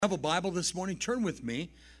Have a Bible this morning, turn with me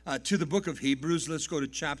to the book of Hebrews. Let's go to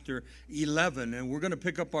chapter 11, and we're going to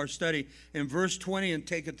pick up our study in verse 20 and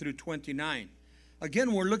take it through 29.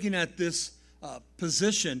 Again, we're looking at this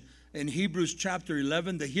position in Hebrews chapter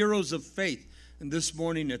 11, the heroes of faith, and this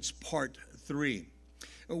morning it's part 3.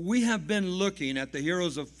 We have been looking at the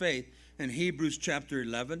heroes of faith in Hebrews chapter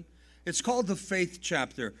 11. It's called the faith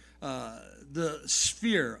chapter, the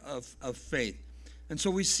sphere of faith. And so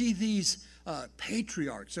we see these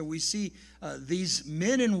patriarchs, and we see these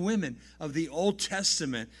men and women of the Old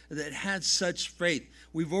Testament that had such faith.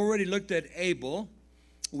 We've already looked at Abel,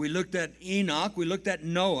 we looked at Enoch, we looked at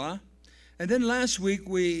Noah, and then last week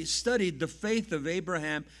we studied the faith of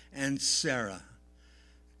Abraham and Sarah.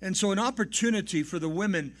 And so an opportunity for the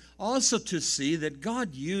women also to see that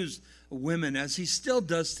God used women as he still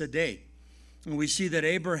does today. And we see that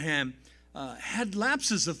Abraham had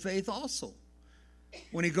lapses of faith also.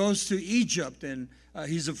 When he goes to Egypt and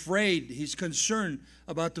he's afraid, he's concerned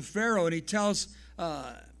about the Pharaoh, and he tells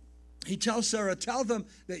Sarah, tell them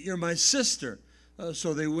that you're my sister,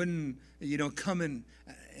 so they wouldn't, come in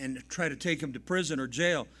and try to take him to prison or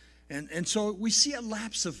jail. And so we see a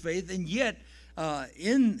lapse of faith, and yet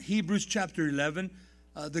in Hebrews chapter 11,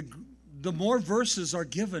 the more verses are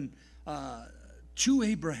given to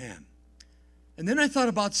Abraham. And then I thought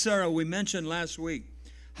about Sarah. We mentioned last week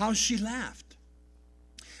how she laughed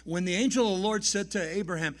when the angel of the Lord said to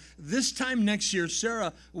Abraham, this time next year,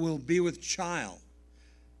 Sarah will be with child.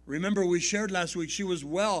 Remember, we shared last week, she was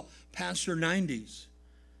well past her 90s.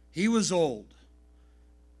 He was old.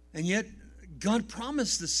 And yet, God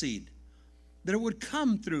promised the seed, that it would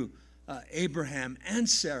come through Abraham and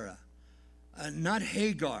Sarah, not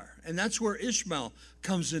Hagar. And that's where Ishmael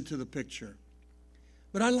comes into the picture.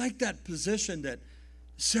 But I like that position that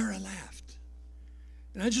Sarah laughed.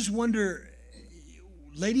 And I just wonder,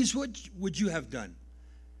 ladies, what would you have done?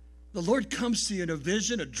 The Lord comes to you in a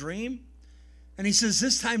vision, a dream, and he says,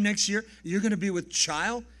 this time next year, you're going to be with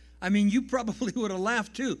child. I mean, you probably would have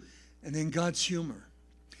laughed too. And then God's humor.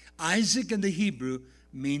 Isaac in the Hebrew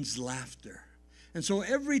means laughter. And so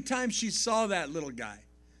every time she saw that little guy,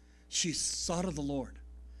 she thought of the Lord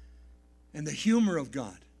and the humor of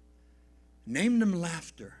God. Named him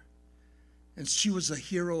laughter. And she was a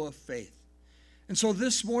hero of faith. And so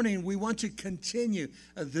this morning, we want to continue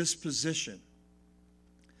this position,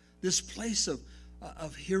 this place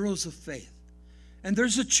of heroes of faith. And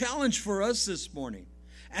there's a challenge for us this morning.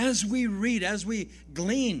 As we read, as we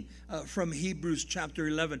glean from Hebrews chapter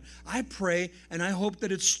 11, I pray and I hope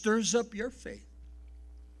that it stirs up your faith.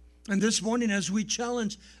 And this morning, as we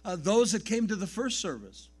challenge those that came to the first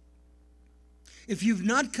service, if you've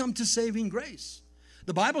not come to saving grace,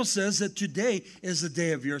 the Bible says that today is the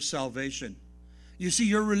day of your salvation. You see,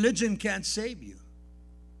 your religion can't save you.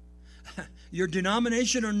 Your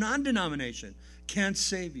denomination or non-denomination can't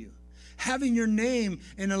save you. Having your name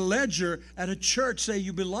in a ledger at a church, say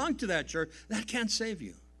you belong to that church, that can't save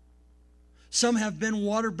you. Some have been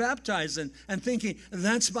water baptized and thinking,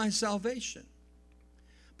 that's my salvation.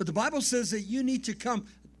 But the Bible says that you need to come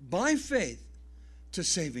by faith to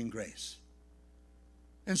saving grace.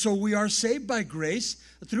 And so we are saved by grace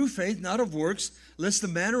through faith, not of works, lest a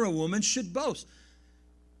man or a woman should boast.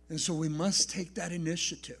 And so we must take that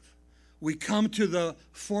initiative. We come to the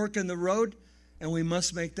fork in the road, and we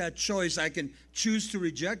must make that choice. I can choose to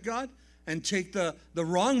reject God and take the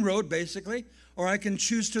wrong road, basically, or I can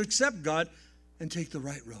choose to accept God and take the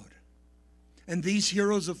right road. And these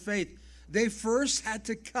heroes of faith, they first had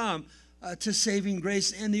to come to saving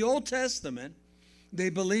grace. In the Old Testament, they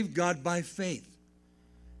believed God by faith.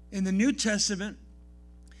 In the New Testament,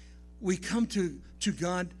 we come to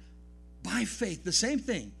God by faith, the same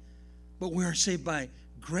thing. But we are saved by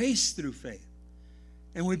grace through faith.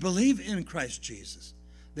 And we believe in Christ Jesus,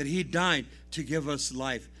 that he died to give us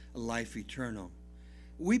life eternal.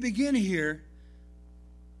 We begin here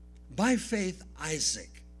by faith,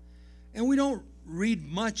 Isaac. And we don't read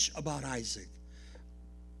much about Isaac.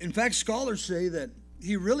 In fact, scholars say that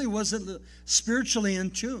he really wasn't spiritually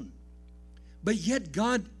in tune. But yet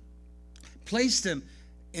God placed him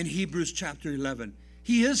in Hebrews chapter 11.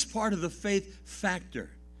 He is part of the faith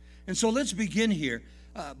factor. And so let's begin here.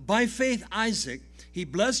 By faith, Isaac, he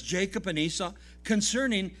blessed Jacob and Esau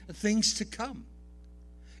concerning things to come.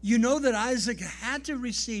 You know that Isaac had to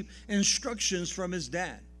receive instructions from his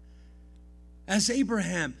dad. As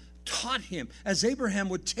Abraham taught him, as Abraham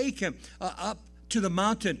would take him up to the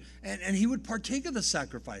mountain and he would partake of the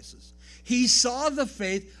sacrifices, he saw the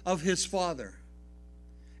faith of his father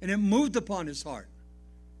and it moved upon his heart.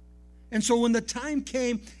 And so when the time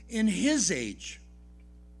came in his age,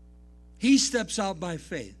 he steps out by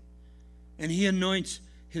faith and he anoints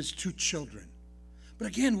his 2 children. But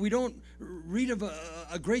again, we don't read of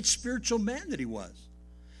a great spiritual man that he was.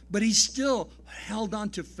 But he still held on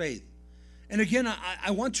to faith. And again,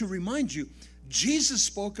 I want to remind you, Jesus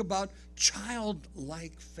spoke about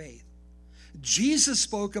childlike faith. Jesus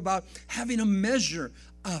spoke about having a measure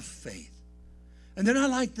of faith. And then I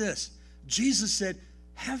like this. Jesus said,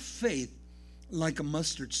 have faith like a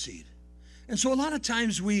mustard seed. And so a lot of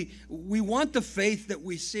times we want the faith that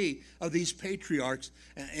we see of these patriarchs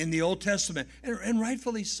in the Old Testament, and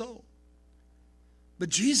rightfully so. But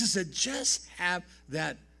Jesus said, just have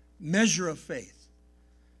that measure of faith.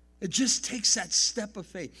 It just takes that step of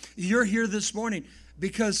faith. You're here this morning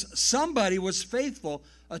because somebody was faithful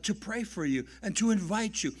to pray for you and to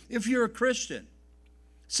invite you. If you're a Christian,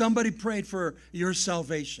 somebody prayed for your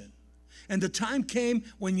salvation. And the time came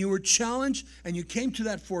when you were challenged and you came to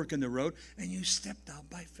that fork in the road and you stepped out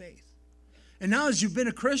by faith. And now as you've been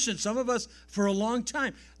a Christian, some of us for a long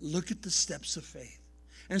time, look at the steps of faith.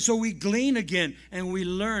 And so we glean again and we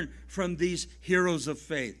learn from these heroes of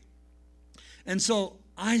faith. And so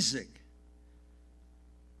Isaac,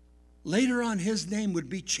 later on his name would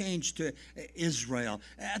be changed to Israel.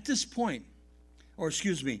 At this point,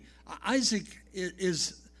 Isaac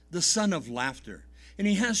is the son of laughter. And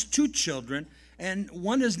he has 2 children, and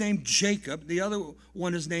one is named Jacob, the other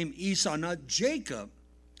one is named Esau. Now Jacob,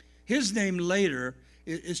 his name later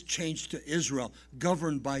is changed to Israel,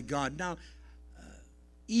 governed by God. Now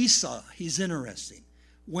Esau, he's interesting.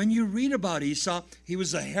 When you read about Esau, he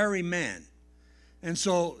was a hairy man. And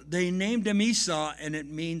so they named him Esau, and it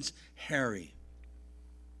means hairy.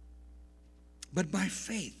 But by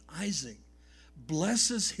faith, Isaac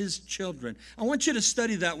blesses his children. I want you to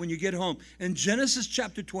study that when you get home. In Genesis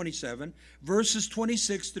chapter 27, verses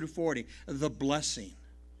 26 through 40, the blessing.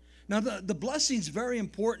 Now, the blessing is very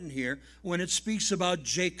important here when it speaks about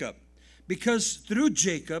Jacob. Because through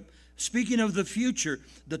Jacob, speaking of the future,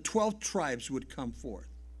 the 12 tribes would come forth.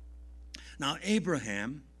 Now,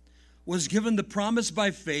 Abraham was given the promise by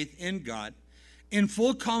faith in God, in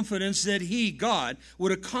full confidence that he, God,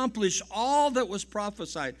 would accomplish all that was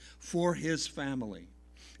prophesied for his family.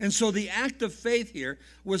 And so the act of faith here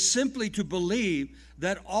was simply to believe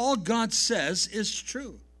that all God says is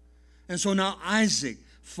true. And so now Isaac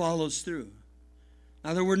follows through.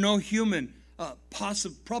 Now there were no human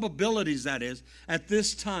probabilities, that is, at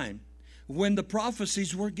this time when the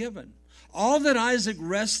prophecies were given. All that Isaac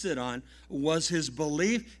rested on was his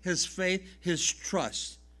belief, his faith, his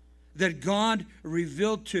trust that God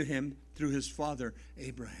revealed to him through his father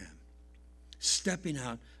Abraham, stepping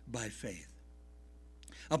out by faith.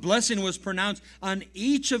 A blessing was pronounced on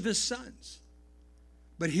each of his sons.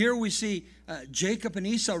 But here we see Jacob and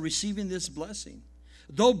Esau receiving this blessing.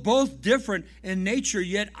 Though both different in nature,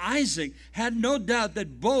 yet Isaac had no doubt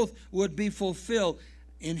that both would be fulfilled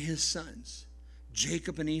in his sons,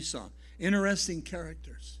 Jacob and Esau. Interesting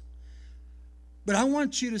characters. But I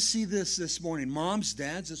want you to see this morning, moms,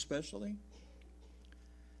 dads especially.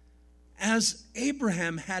 As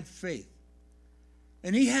Abraham had faith,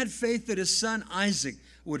 and he had faith that his son Isaac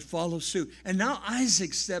would follow suit. And now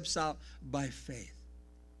Isaac steps out by faith.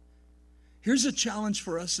 Here's a challenge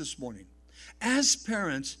for us this morning. As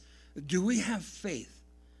parents, do we have faith?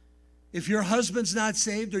 If your husband's not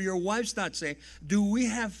saved or your wife's not saved, do we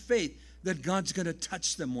have faith that God's going to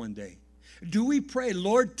touch them one day? Do we pray,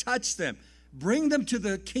 Lord, touch them. Bring them to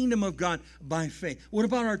the kingdom of God by faith. What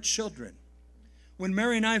about our children? When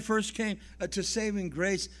Mary and I first came to Saving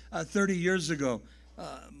Grace 30 years ago,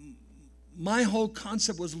 my whole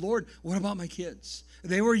concept was, Lord, what about my kids?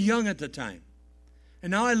 They were young at the time.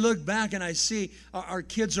 And now I look back and I see our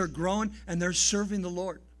kids are growing and they're serving the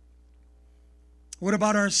Lord. What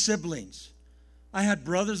about our siblings? I had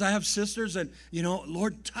brothers, I have sisters, and,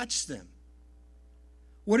 Lord, touch them.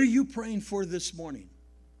 What are you praying for this morning?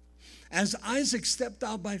 As Isaac stepped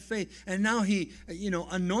out by faith, and now he,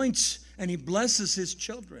 anoints and he blesses his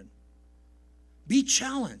children. Be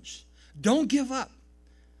challenged. Don't give up.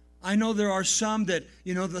 I know there are some that,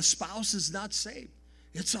 the spouse is not saved.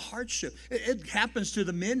 It's a hardship. It happens to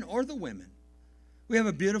the men or the women. We have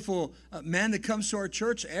a beautiful man that comes to our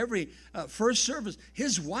church every first service.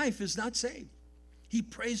 His wife is not saved. He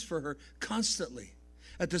prays for her constantly.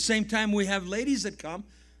 At the same time, we have ladies that come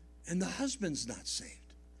and the husband's not saved.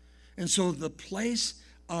 And so the place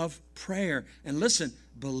of prayer, and listen,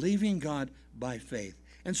 believing God by faith.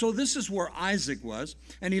 And so this is where Isaac was,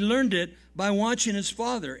 and he learned it by watching his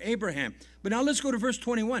father, Abraham. But now let's go to verse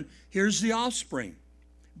 21. Here's the offspring.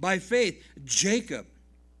 By faith, Jacob,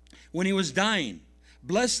 when he was dying,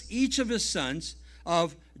 blessed each of his sons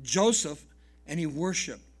of Joseph, and he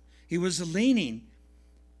worshiped. He was leaning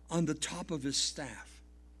on the top of his staff.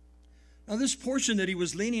 Now, this portion that he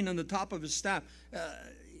was leaning on the top of his staff,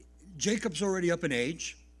 Jacob's already up in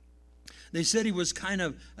age. They said he was kind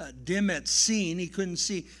of dim at seeing. He couldn't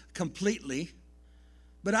see completely.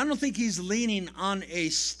 But I don't think he's leaning on a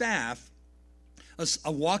staff,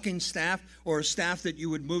 a walking staff, or a staff that you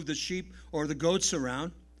would move the sheep or the goats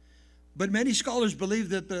around. But many scholars believe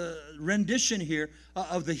that the rendition here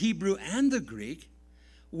of the Hebrew and the Greek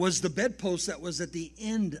was the bedpost that was at the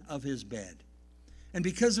end of his bed. And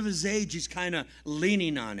because of his age, he's kind of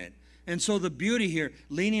leaning on it. And so the beauty here,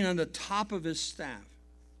 leaning on the top of his staff.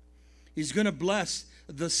 He's going to bless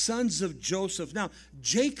the sons of Joseph. Now,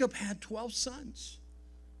 Jacob had 12 sons.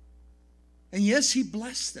 And yes, he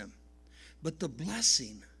blessed them. But the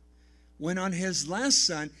blessing went on his last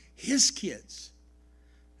son, his kids.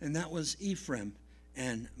 And that was Ephraim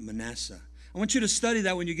and Manasseh. I want you to study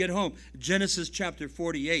that when you get home, Genesis chapter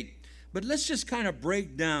 48. But let's just kind of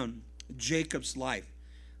break down Jacob's life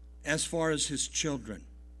as far as his children.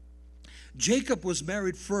 Jacob was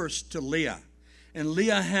married first to Leah. And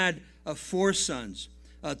Leah had 4 sons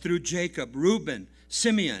through Jacob: Reuben,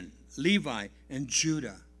 Simeon, Levi, and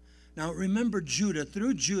Judah. Now remember Judah.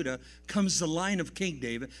 Through Judah comes the line of King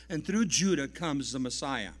David, and through Judah comes the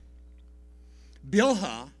Messiah.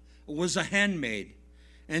 Bilhah was a handmaid,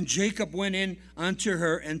 and Jacob went in unto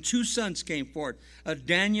her, and 2 sons came forth,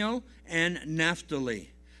 Daniel and Naphtali.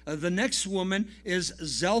 The next woman is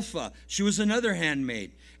Zelpha. She was another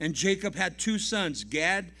handmaid, and Jacob had 2 sons,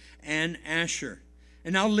 Gad and Asher.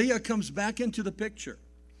 And now Leah comes back into the picture,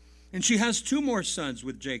 and she has 2 more sons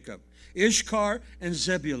with Jacob, Ishkar and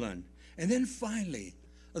Zebulun. And then finally,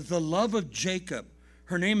 the love of Jacob,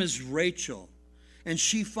 her name is Rachel, and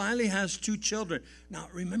she finally has 2 children. Now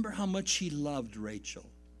remember how much he loved Rachel.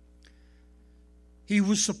 He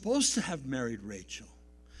was supposed to have married Rachel,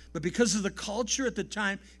 but because of the culture at the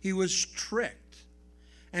time, he was tricked,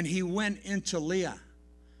 and he went into Leah,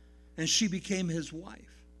 and she became his wife.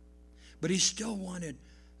 But he still wanted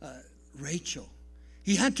Rachel.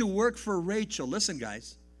 He had to work for Rachel. Listen,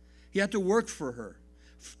 guys. He had to work for her,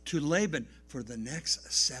 to Laban, for the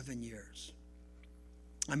next 7 years.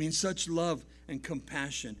 I mean, such love and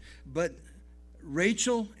compassion. But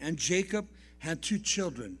Rachel and Jacob had 2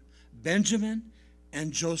 children, Benjamin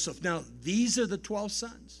and Joseph. Now, these are the 12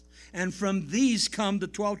 sons. And from these come the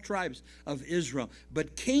 12 tribes of Israel.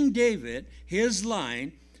 But King David, his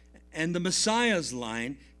line, and the Messiah's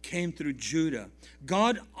line came through Judah.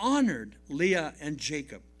 God honored Leah and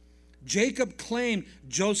Jacob. Jacob claimed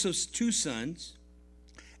Joseph's 2 sons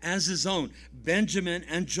as his own, Benjamin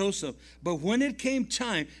and Joseph. But when it came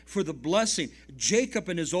time for the blessing, Jacob,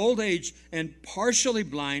 in his old age and partially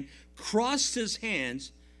blind, crossed his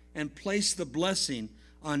hands and placed the blessing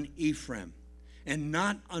on Ephraim and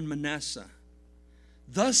not on Manasseh.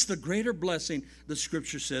 Thus, the greater blessing, the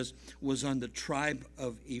scripture says, was on the tribe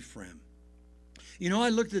of Ephraim. You know, I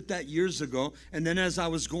looked at that years ago, and then as I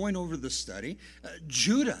was going over the study,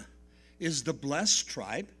 Judah is the blessed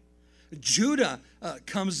tribe. Judah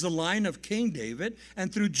comes the line of King David,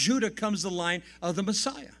 and through Judah comes the line of the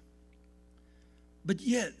Messiah. But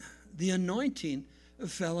yet, the anointing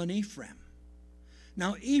fell on Ephraim.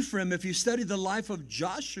 Now, Ephraim, if you study the life of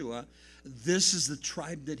Joshua, this is the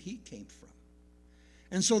tribe that he came from.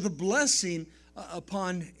 And so the blessing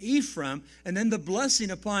upon Ephraim, and then the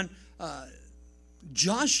blessing upon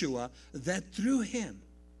Joshua, that through him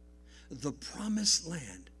the promised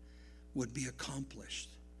land would be accomplished.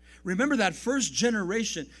 Remember, that first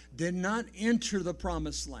generation did not enter the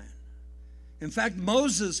promised land. In fact,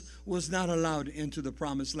 Moses was not allowed into the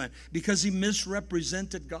promised land because he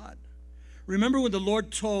misrepresented God. Remember when the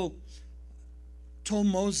Lord told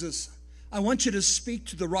Moses, I want you to speak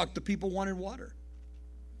to the rock. The people wanted water.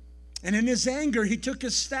 And in his anger, he took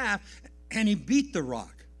his staff and he beat the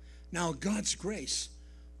rock. Now, God's grace,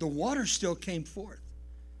 the water still came forth.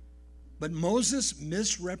 But Moses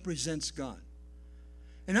misrepresents God.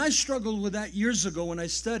 And I struggled with that years ago when I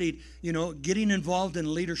studied, getting involved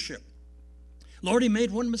in leadership. Lord, he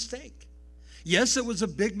made one mistake. Yes, it was a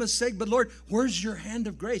big mistake, but Lord, where's your hand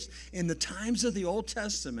of grace? In the times of the Old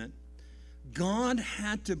Testament, God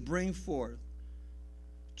had to bring forth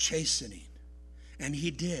chastening, and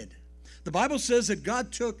he did. The Bible says that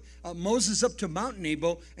God took Moses up to Mount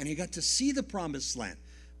Nebo, and he got to see the promised land,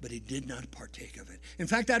 but he did not partake of it. In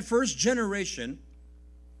fact, that first generation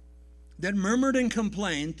that murmured and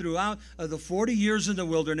complained throughout the 40 years in the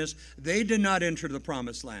wilderness, they did not enter the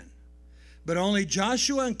promised land. But only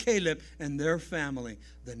Joshua and Caleb and their family,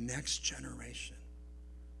 the next generation.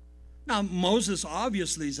 Now, Moses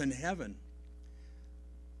obviously is in heaven.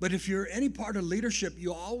 But if you're any part of leadership,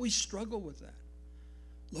 you always struggle with that.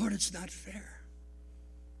 Lord, it's not fair.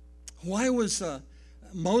 Why was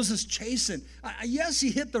Moses chastened? Yes,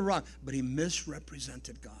 he hit the rock, but he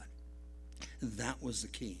misrepresented God. That was the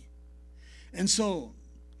key. And so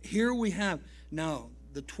here we have now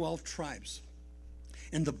the 12 tribes.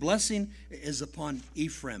 And the blessing is upon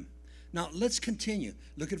Ephraim. Now let's continue.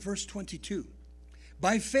 Look at verse 22.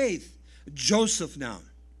 By faith, Joseph now,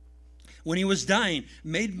 when he was dying,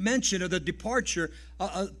 made mention of the departure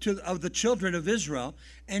of the children of Israel,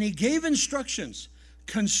 and he gave instructions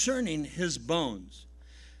concerning his bones.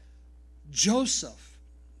 Joseph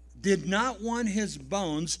did not want his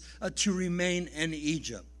bones to remain in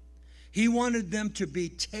Egypt. He wanted them to be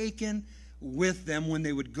taken with them when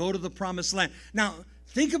they would go to the promised land. Now,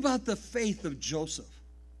 think about the faith of Joseph.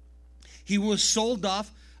 He was sold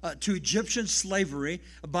off to Egyptian slavery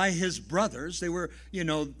by his brothers. They were,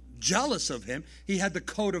 jealous of him. He had the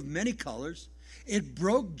coat of many colors. It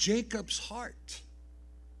broke Jacob's heart.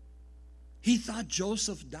 He thought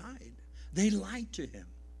Joseph died. They lied to him.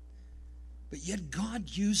 But yet God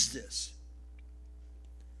used this.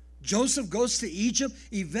 Joseph goes to Egypt,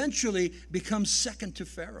 eventually becomes second to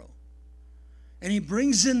Pharaoh. And he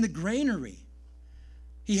brings in the granary.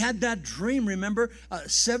 He had that dream, remember?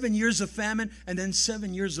 7 years of famine and then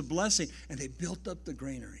 7 years of blessing. And they built up the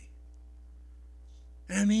granary.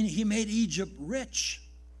 And he made Egypt rich.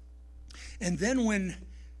 And then when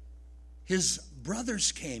his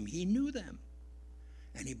brothers came, he knew them.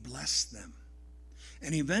 And he blessed them.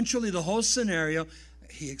 And eventually the whole scenario,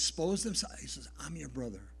 he exposed himself. He says, I'm your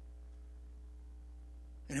brother.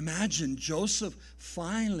 And imagine Joseph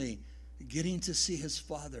finally getting to see his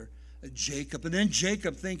father, Jacob. And then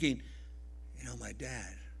Jacob thinking, my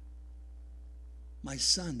dad, my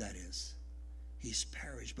son that is, he's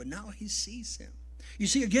perished. But now he sees him. You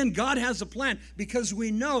see, again, God has a plan, because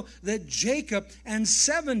we know that Jacob and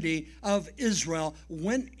 70 of Israel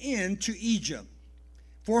went into Egypt.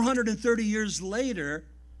 430 years later,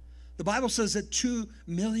 the Bible says that 2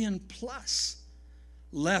 million plus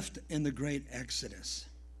left in the great Exodus.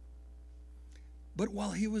 But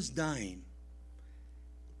while he was dying,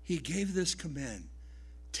 he gave this command,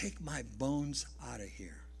 take my bones out of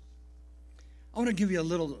here. I want to give you a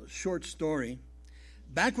little short story.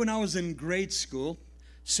 Back when I was in grade school,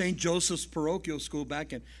 St. Joseph's Parochial School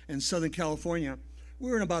back in Southern California,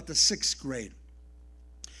 we were in about the 6th grade.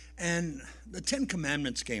 And the 10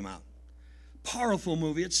 Commandments came out. Powerful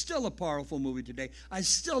movie. It's still a powerful movie today. I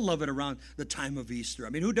still love it around the time of Easter.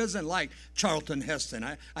 Who doesn't like Charlton Heston?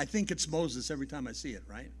 I think it's Moses every time I see it,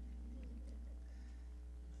 right?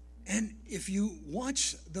 And if you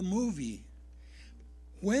watch the movie,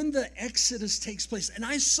 when the Exodus takes place, and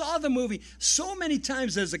I saw the movie so many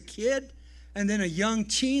times as a kid, and then a young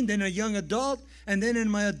teen, then a young adult, and then in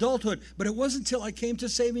my adulthood, but it wasn't until I came to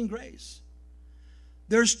saving grace.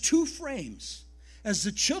 There's 2 frames. As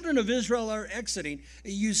the children of Israel are exiting,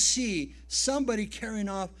 you see somebody carrying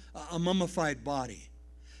off a mummified body.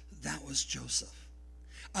 That was Joseph.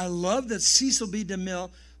 I love that Cecil B.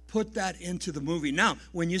 DeMille put that into the movie. Now,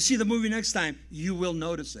 when you see the movie next time, you will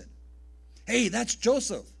notice it. Hey, that's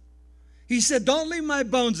Joseph. He said, don't leave my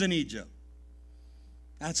bones in Egypt.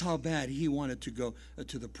 That's how bad he wanted to go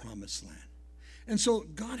to the promised land. And so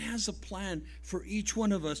God has a plan for each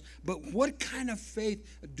one of us. But what kind of faith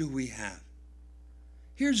do we have?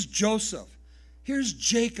 Here's Joseph. Here's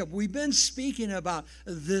Jacob. We've been speaking about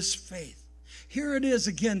this faith. Here it is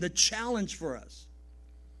again, the challenge for us.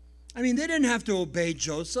 They didn't have to obey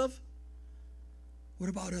Joseph. What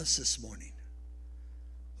about us this morning?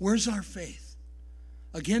 Where's our faith?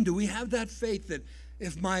 Again, do we have that faith that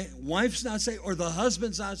if my wife's not saved or the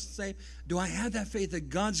husband's not saved, do I have that faith that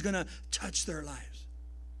God's going to touch their lives?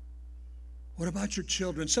 What about your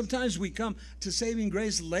children? Sometimes we come to saving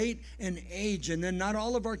grace late in age, and then not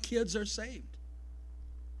all of our kids are saved.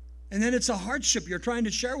 And then it's a hardship you're trying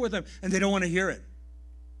to share with them, and they don't want to hear it.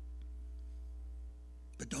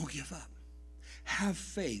 But don't give up. Have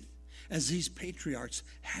faith as these patriarchs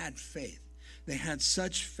had faith. They had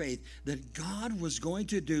such faith that God was going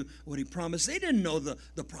to do what he promised. They didn't know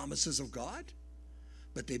the promises of God,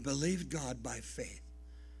 but they believed God by faith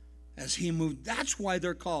as he moved. That's why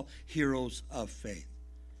they're called heroes of faith.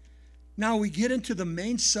 Now we get into the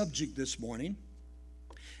main subject this morning,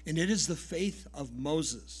 and it is the faith of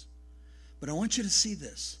Moses. But I want you to see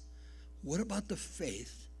this. What about the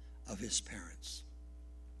faith of his parents?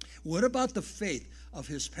 What about the faith of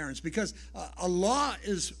his parents? Because a law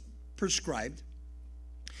is prescribed.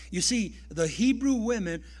 You see, the Hebrew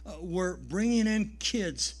women were bringing in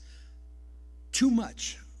kids too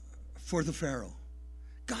much for the Pharaoh.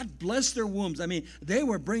 God blessed their wombs. They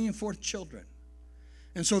were bringing forth children.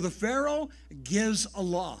 And so the Pharaoh gives a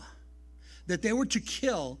law that they were to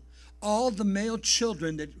kill all the male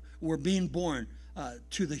children that were being born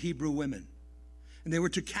to the Hebrew women. And they were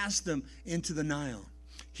to cast them into the Nile.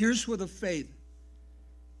 Here's where the faith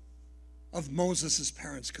of Moses'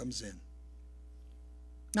 parents comes in.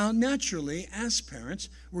 Now, naturally, as parents,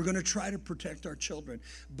 we're going to try to protect our children,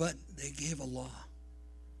 but they gave a law.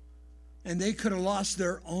 And they could have lost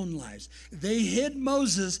their own lives. They hid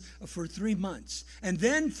Moses for 3 months. And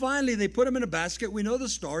then finally they put him in a basket. We know the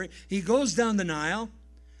story. He goes down the Nile,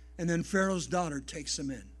 and then Pharaoh's daughter takes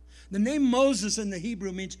him in. The name Moses in the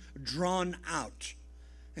Hebrew means drawn out.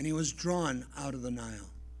 And he was drawn out of the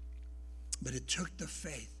Nile. But it took the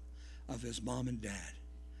faith of his mom and dad.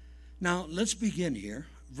 Now, let's begin here.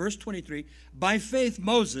 Verse 23, by faith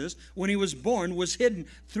Moses, when he was born, was hidden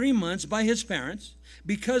 3 months by his parents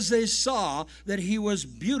because they saw that he was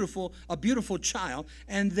beautiful, a beautiful child,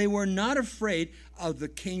 and they were not afraid of the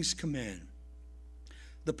king's command.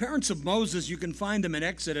 The parents of Moses, you can find them in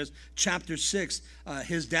Exodus chapter 6.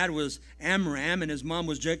 His dad was Amram and his mom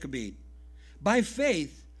was Jochebed. By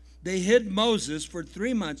faith, they hid Moses for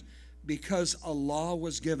 3 months because a law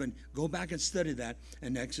was given. Go back and study that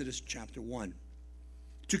in Exodus chapter 1.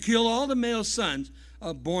 To kill all the male sons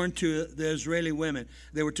born to the Israeli women.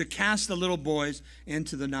 They were to cast the little boys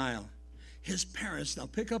into the Nile. His parents, now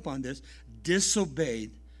pick up on this,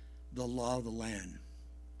 disobeyed the law of the land.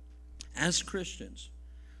 As Christians,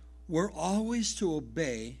 we're always to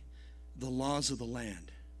obey the laws of the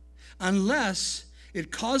land, unless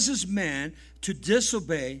it causes man to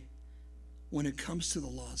disobey when it comes to the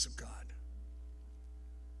laws of God.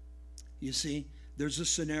 You see, there's a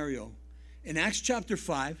scenario. In Acts chapter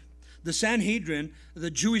 5, the Sanhedrin, the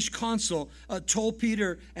Jewish council, told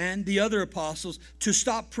Peter and the other apostles to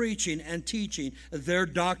stop preaching and teaching their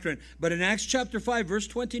doctrine. But in Acts chapter 5, verse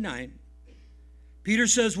 29, Peter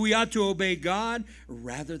says we ought to obey God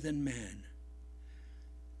rather than man.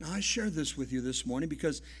 Now, I share this with you this morning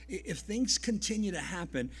because if things continue to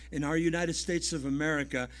happen in our United States of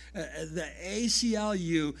America, the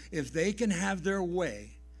ACLU, if they can have their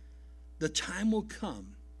way, the time will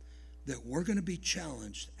come that we're going to be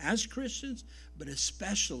challenged as Christians, but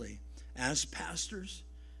especially as pastors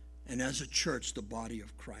and as a church, the body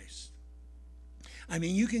of Christ. I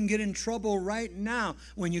mean, you can get in trouble right now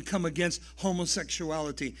when you come against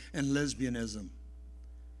homosexuality and lesbianism.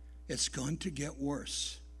 It's going to get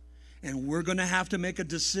worse. And we're going to have to make a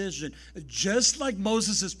decision, just like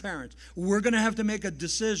Moses' parents. We're going to have to make a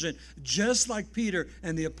decision, just like Peter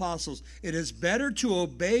and the apostles. It is better to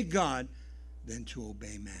obey God than to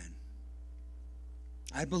obey man.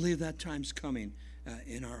 I believe that time's coming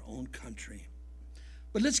in our own country.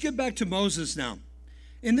 But let's get back to Moses now.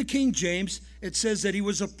 In the King James, it says that he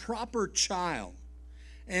was a proper child.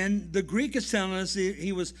 And the Greek is telling us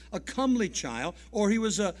he was a comely child, or he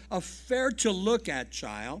was a fair to look at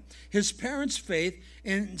child. His parents' faith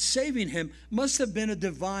in saving him must have been a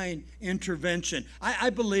divine intervention. I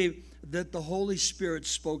believe that the Holy Spirit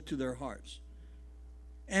spoke to their hearts.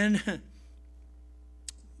 And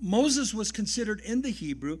Moses was considered in the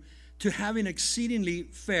Hebrew to have an exceedingly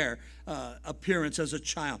fair appearance as a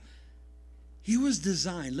child. He was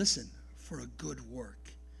designed, listen, for a good work.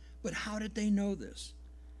 But how did they know this?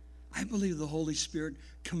 I believe the Holy Spirit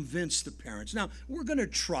convinced the parents. Now, we're going to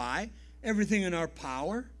try everything in our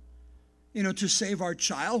power, to save our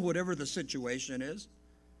child, whatever the situation is.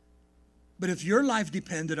 But if your life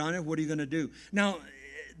depended on it, what are you going to do? Now,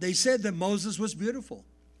 they said that Moses was beautiful.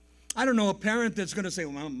 I don't know a parent that's going to say,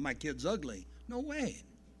 well, my kid's ugly. No way.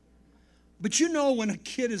 But when a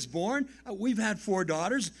kid is born, we've had 4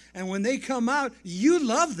 daughters, and when they come out, you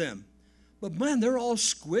love them. But man, they're all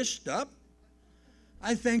squished up.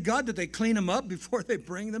 I thank God that they clean them up before they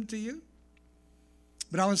bring them to you.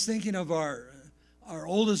 But I was thinking of our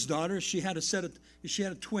oldest daughter. She had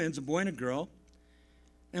twins, a boy and a girl.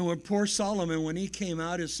 And when poor Solomon, when he came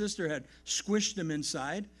out, his sister had squished him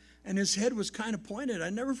inside, and his head was kind of pointed. I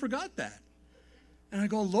never forgot that. And I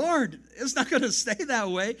go, Lord, it's not going to stay that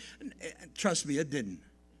way. And trust me, it didn't.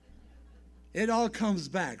 It all comes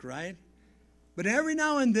back, right? But every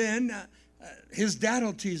now and then, his dad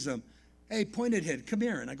will tease him. Hey, pointed head, come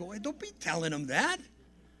here. And I go, hey, don't be telling him that.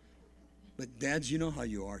 But dads, you know how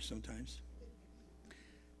you are sometimes.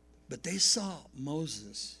 But they saw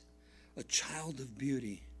Moses, a child of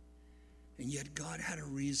beauty. And yet God had a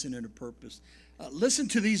reason and a purpose. Listen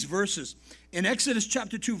to these verses. In Exodus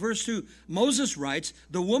chapter 2, verse 2, Moses writes,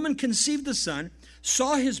 the woman conceived a son,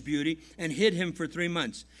 saw his beauty, and hid him for 3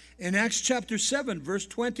 months. In Acts chapter 7, verse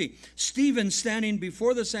 20, Stephen standing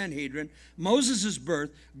before the Sanhedrin, Moses' birth,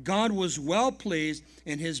 God was well pleased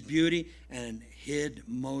in his beauty and hid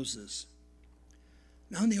Moses.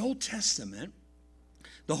 Now in the Old Testament,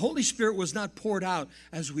 The Holy Spirit was not poured out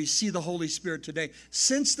as we see the Holy Spirit today.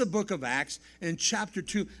 Since the book of Acts, in chapter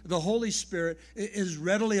 2, the Holy Spirit is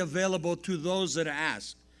readily available to those that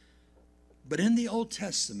ask. But in the Old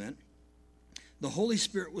Testament, the Holy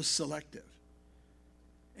Spirit was selective.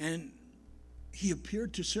 And he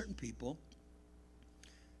appeared to certain people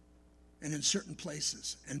and in certain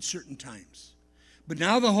places and certain times. But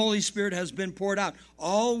now the Holy Spirit has been poured out.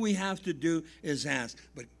 All we have to do is ask.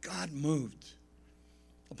 But God moved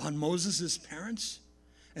upon Moses' parents.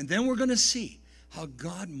 And then we're going to see how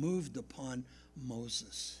God moved upon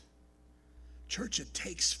Moses. Church, it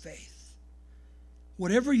takes faith.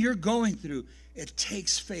 Whatever you're going through, it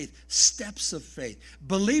takes faith. Steps of faith.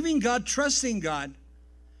 Believing God, trusting God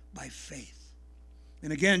by faith.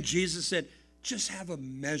 And again, Jesus said, just have a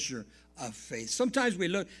measure of faith. Sometimes we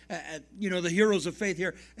look at the heroes of faith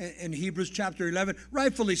here in Hebrews chapter 11.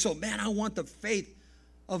 Rightfully so. Man, I want the faith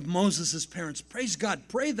of Moses' parents. Praise God.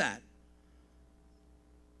 Pray that.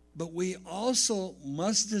 But we also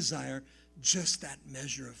must desire just that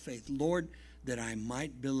measure of faith. Lord, that I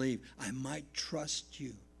might believe. I might trust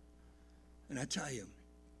you. And I tell you,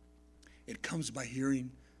 it comes by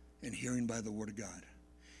hearing and hearing by the word of God.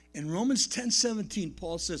 In Romans 10:17,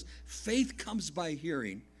 Paul says, faith comes by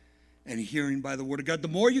hearing and hearing by the word of God. The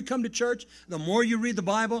more you come to church, the more you read the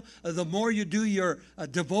Bible, the more you do your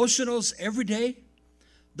devotionals every day,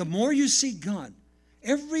 the more you seek God.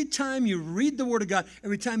 Every time you read the word of God,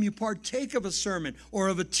 every time you partake of a sermon or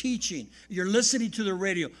of a teaching, you're listening to the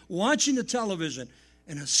radio, watching the television,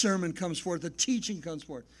 and a sermon comes forth, a teaching comes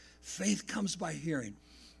forth. Faith comes by hearing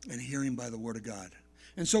and hearing by the word of God.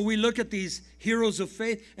 And so we look at these heroes of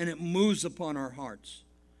faith, and it moves upon our hearts.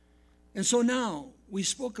 And so now, we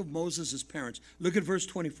spoke of Moses' parents. Look at verse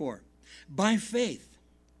 24. By faith,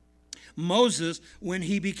 Moses, when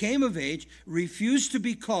he became of age, refused to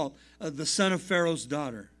be called the son of Pharaoh's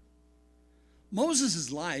daughter.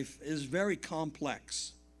 Moses' life is very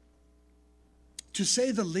complex, to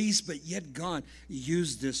say the least, but yet God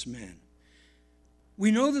used this man.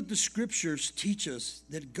 We know that the scriptures teach us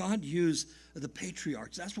that God used the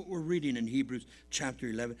patriarchs. That's what we're reading in Hebrews chapter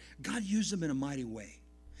 11. God used them in a mighty way.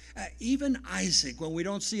 Even Isaac, when we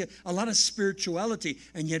don't see a lot of spirituality,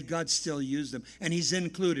 and yet God still used him, and he's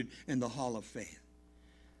included in the hall of faith.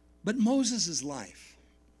 But Moses' life,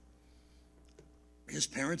 his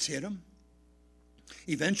parents hid him.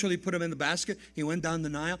 Eventually put him in the basket. He went down the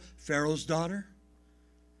Nile, Pharaoh's daughter.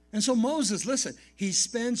 And so Moses, listen, he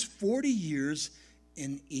spends 40 years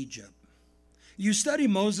in Egypt. You study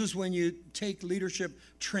Moses when you take leadership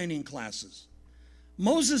training classes.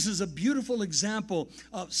 Moses is a beautiful example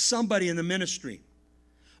of somebody in the ministry.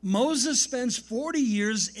 Moses spends 40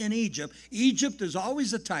 years in Egypt. Egypt is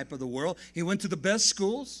always a type of the world. He went to the best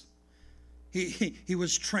schools. He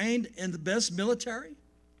was trained in the best military.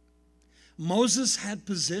 Moses had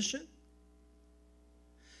position.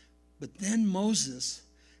 But then Moses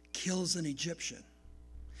kills an Egyptian.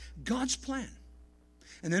 God's plan.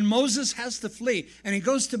 And then Moses has to flee, and he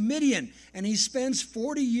goes to Midian, and he spends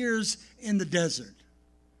 40 years in the desert,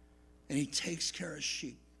 and he takes care of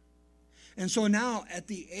sheep. And so now, at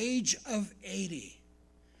the age of 80,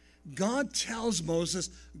 God tells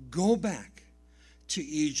Moses, go back to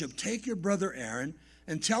Egypt, take your brother Aaron,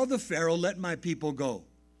 and tell the Pharaoh, let my people go.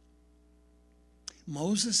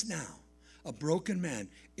 Moses now, a broken man,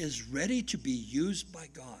 is ready to be used by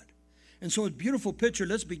God. And so a beautiful picture.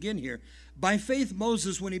 Let's begin here. By faith,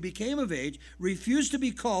 Moses, when he became of age, refused to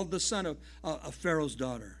be called the son of Pharaoh's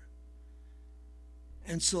daughter.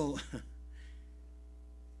 And so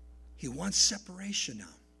he wants separation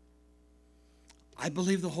now. I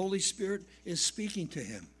believe the Holy Spirit is speaking to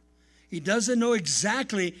him. He doesn't know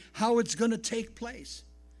exactly how it's going to take place.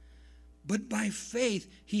 But by faith,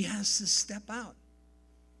 he has to step out.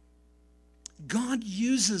 God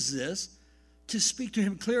uses this to speak to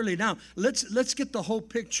him clearly. Now, let's get the whole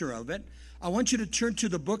picture of it. I want you to turn to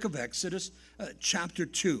the book of Exodus, chapter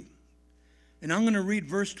 2. And I'm going to read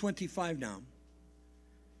verse 25 now.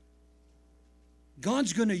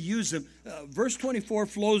 God's going to use him. Verse 24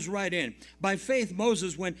 flows right in. By faith,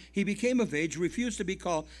 Moses, when he became of age, refused to be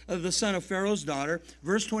called the son of Pharaoh's daughter.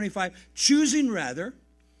 Verse 25, choosing rather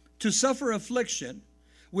to suffer affliction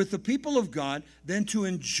with the people of God than to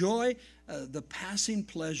enjoy the passing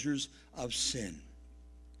pleasures of sin.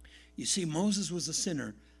 You see, Moses was a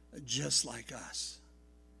sinner just like us.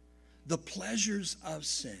 The pleasures of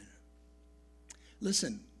sin.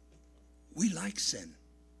 Listen, we like sin.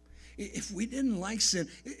 If we didn't like sin,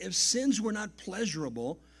 if sins were not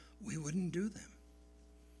pleasurable, we wouldn't do them.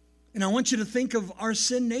 And I want you to think of our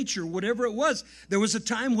sin nature, whatever it was. There was a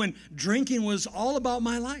time when drinking was all about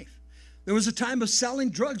my life. There was a time of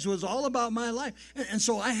selling drugs. It was all about my life. And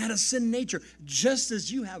so I had a sin nature, just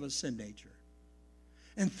as you have a sin nature.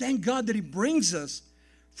 And thank God that he brings us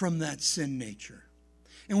from that sin nature.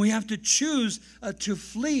 And we have to choose to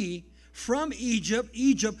flee from Egypt.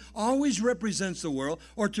 Egypt always represents the world.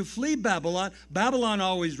 Or to flee Babylon. Babylon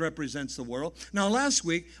always represents the world. Now, last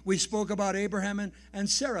week, we spoke about Abraham and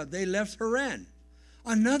Sarah. They left Haran,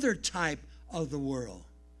 another type of the world.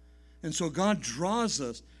 And so God draws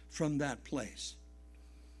us from that place.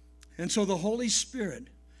 And so the Holy Spirit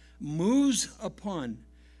moves upon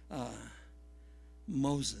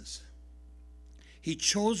Moses. He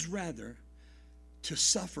chose rather to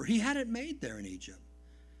suffer. He had it made there in Egypt.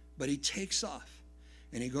 But he takes off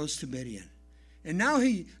and he goes to Midian. And now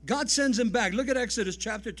God sends him back. Look at Exodus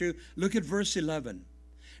chapter 2. Look at verse 11.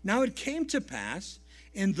 Now it came to pass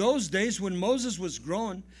in those days when Moses was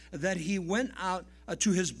grown that he went out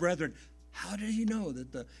to his brethren. How did he know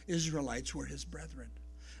that the Israelites were his brethren?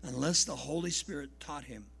 Unless the Holy Spirit taught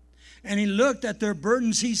him. And he looked at their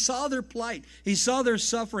burdens. He saw their plight. He saw their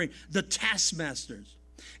suffering, the taskmasters.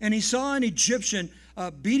 And he saw an Egyptian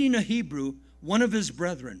beating a Hebrew, one of his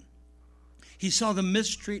brethren. He saw the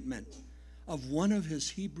mistreatment of one of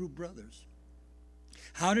his Hebrew brothers.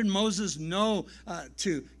 How did Moses know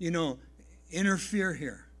to interfere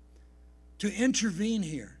here, to intervene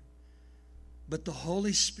here? But the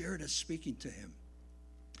Holy Spirit is speaking to him.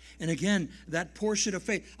 And again, that portion of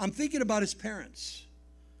faith. I'm thinking about his parents.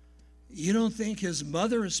 You don't think his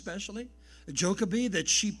mother especially, Jochebed, that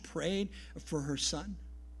she prayed for her son?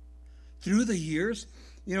 Through the years,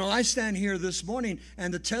 I stand here this morning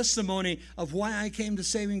and the testimony of why I came to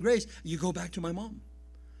saving grace, you go back to my mom.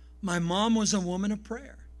 My mom was a woman of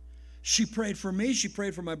prayer. She prayed for me, she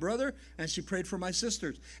prayed for my brother, and she prayed for my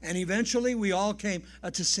sisters. And eventually we all came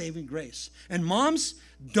to saving grace. And moms,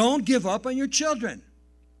 don't give up on your children.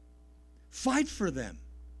 Fight for them.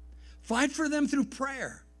 Fight for them through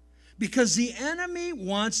prayer. Because the enemy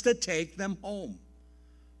wants to take them home.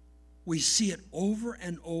 We see it over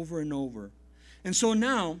and over and over. And so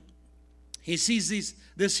now, he sees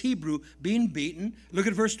this Hebrew being beaten. Look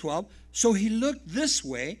at verse 12. So he looked this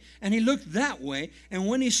way, and he looked that way, and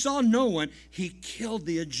when he saw no one, he killed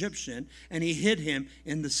the Egyptian, and he hid him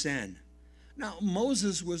in the sand. Now,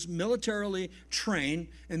 Moses was militarily trained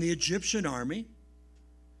in the Egyptian army.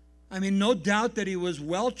 I mean, no doubt that he was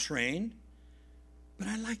well trained. But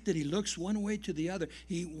I like that he looks one way to the other.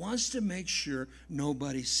 He wants to make sure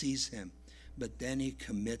nobody sees him. But then he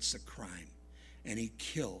commits a crime. And he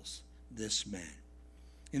kills this man.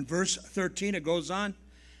 In verse 13 it goes on.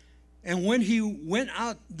 And when he went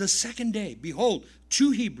out the second day, behold, 2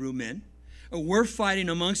 Hebrew men were fighting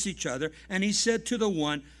amongst each other. And he said to the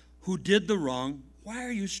one who did the wrong, why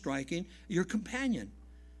are you striking your companion?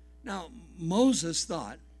 Now, Moses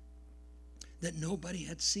thought that nobody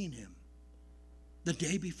had seen him the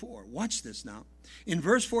day before. Watch this now. In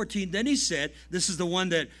verse 14, then he said, this is the one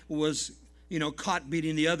that was, caught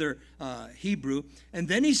beating the other Hebrew. And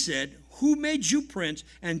then he said, who made you prince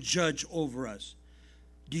and judge over us?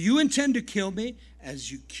 Do you intend to kill me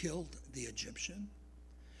as you killed the Egyptian?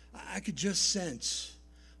 I could just sense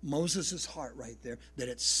Moses' heart right there, that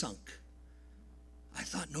it sunk. I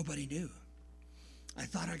thought nobody knew. I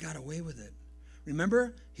thought I got away with it.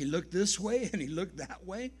 Remember, he looked this way and he looked that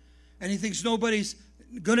way. And he thinks nobody's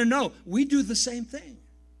going to know. We do the same thing.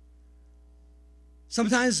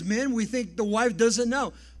 Sometimes men, we think the wife doesn't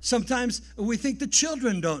know. Sometimes we think the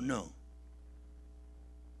children don't know.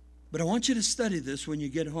 But I want you to study this when you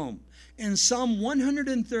get home. In Psalm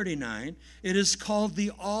 139, it is called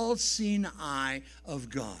the all-seeing eye of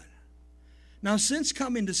God. Now, since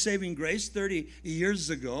coming to saving grace 30 years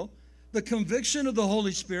ago, the conviction of the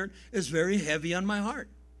Holy Spirit is very heavy on my heart.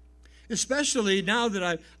 Especially now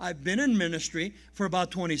that I've been in ministry for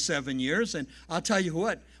about 27 years. And I'll tell you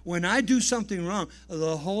what, when I do something wrong,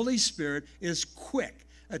 the Holy Spirit is quick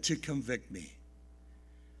to convict me.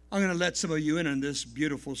 I'm going to let some of you in on this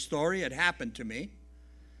beautiful story. It happened to me.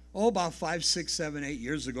 About 5, 6, 7, 8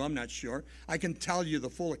 years ago. I'm not sure. I can tell you the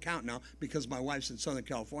full account now because my wife's in Southern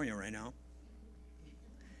California right now.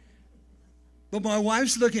 But my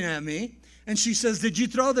wife's looking at me. And she says, did you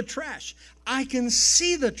throw the trash? I can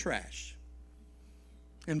see the trash.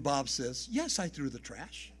 And Bob says, yes, I threw the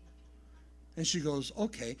trash. And she goes,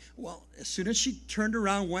 okay. Well, as soon as she turned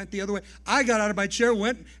around, went the other way, I got out of my chair,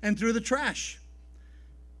 went and threw the trash.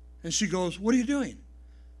 And she goes, what are you doing?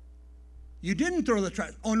 You didn't throw the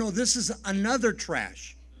trash. Oh, no, this is another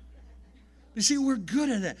trash. You see, we're good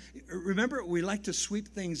at that. Remember, we like to sweep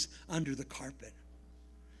things under the carpet.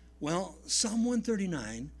 Well, Psalm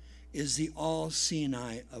 139 is the all-seeing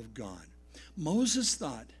eye of God. Moses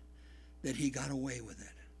thought that he got away with it.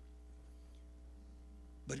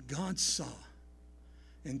 But God saw,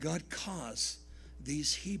 and God caused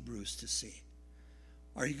these Hebrews to see.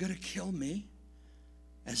 Are you going to kill me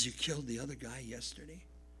as you killed the other guy yesterday?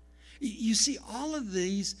 You see, all of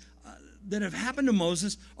these that have happened to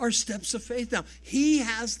Moses are steps of faith now. He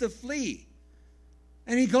has to flee.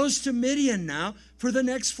 And he goes to Midian now. For the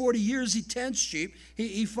next 40 years, he tends sheep.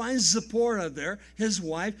 He finds Zipporah there, his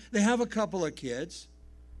wife. They have a couple of kids.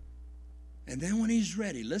 And then when he's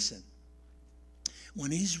ready, listen.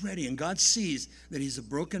 When he's ready and God sees that he's a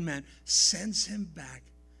broken man, sends him back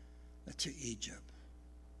to Egypt.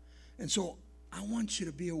 And so I want you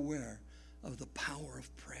to be aware of the power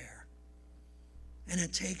of prayer. And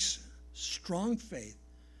it takes strong faith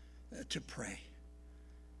to pray.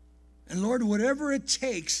 And Lord, whatever it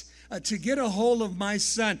takes to get a hold of my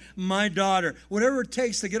son, my daughter, whatever it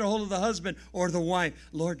takes to get a hold of the husband or the wife,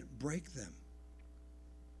 Lord, break them.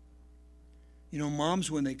 You know, moms,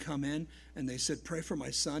 when they come in and they said, pray for my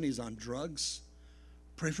son, he's on drugs.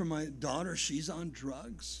 Pray for my daughter, she's on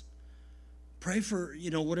drugs. Pray for,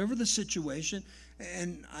 whatever the situation.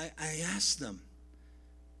 And I asked them,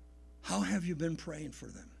 how have you been praying for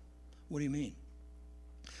them? What do you mean?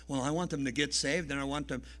 Well, I want them to get saved and I want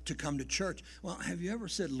them to come to church. Well, have you ever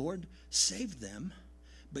said, Lord, save them,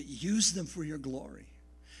 but use them for your glory?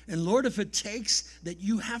 And Lord, if it takes that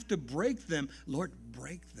you have to break them, Lord,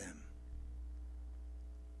 break them.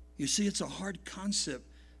 You see, it's a hard concept,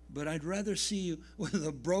 but I'd rather see you with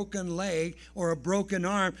a broken leg or a broken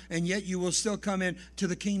arm, and yet you will still come into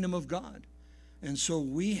the kingdom of God. And so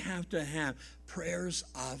we have to have prayers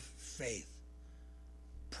of faith.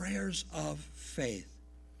 Prayers of faith.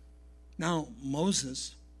 Now,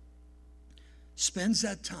 Moses spends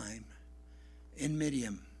that time in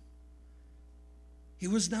Midian. He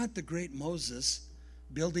was not the great Moses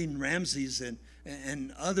building Ramses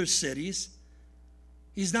and other cities.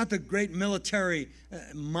 He's not the great military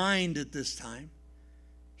mind at this time.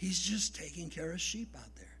 He's just taking care of sheep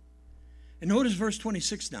out there. And notice verse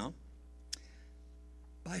 26 now.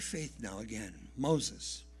 By faith now again,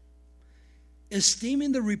 Moses,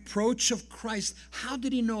 esteeming the reproach of Christ. How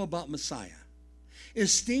did he know about Messiah?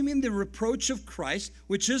 Esteeming the reproach of Christ,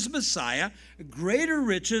 which is Messiah, greater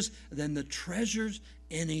riches than the treasures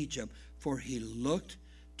in Egypt. For he looked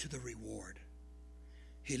to the reward.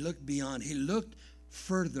 He looked beyond. He looked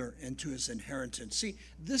further into his inheritance. See,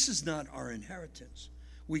 this is not our inheritance.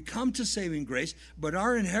 We come to saving grace, but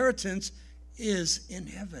our inheritance is in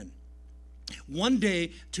heaven. One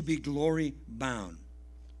day to be glory bound.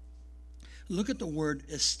 Look at the word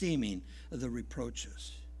esteeming the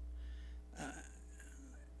reproaches.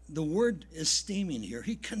 The word esteeming here,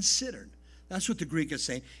 he considered. That's what the Greek is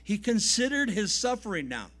saying. He considered his suffering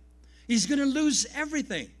now. He's going to lose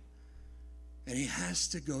everything. And he has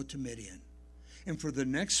to go to Midian. And for the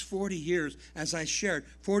next 40 years, as I shared,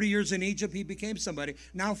 40 years in Egypt, he became somebody.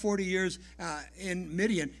 Now 40 years in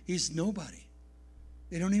Midian, he's nobody.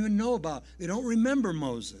 They don't even know about, they don't remember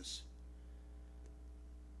Moses.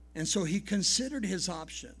 And so he considered his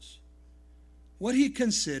options. What he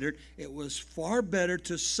considered, it was far better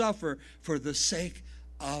to suffer for the sake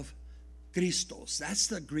of Christos. That's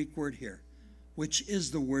the Greek word here, which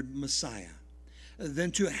is the word Messiah,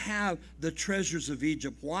 than to have the treasures of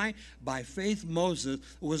Egypt. Why? By faith, Moses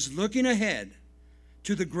was looking ahead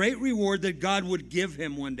to the great reward that God would give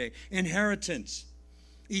him one day. Inheritance,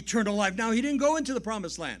 eternal life. Now, he didn't go into the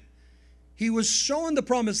promised land. He was shown the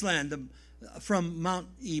promised land from Mount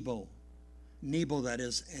Nebo that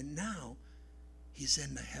is, and now he's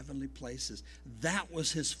in the heavenly places. That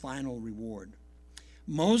was his final reward.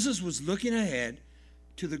 Moses was looking ahead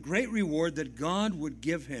to the great reward that God would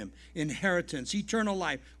give him, inheritance, eternal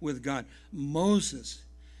life with God. Moses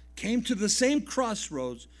came to the same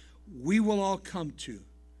crossroads we will all come to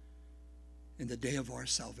in the day of our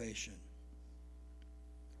salvation.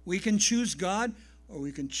 We can choose God or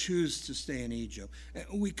we can choose to stay in Egypt.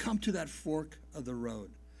 We come to that fork of the road.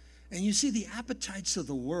 And you see, the appetites of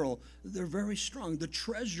the world, they're very strong. The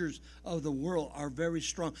treasures of the world are very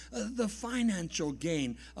strong. The financial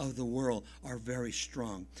gain of the world are very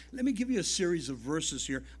strong. Let me give you a series of verses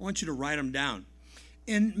here. I want you to write them down.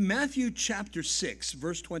 In Matthew chapter 6,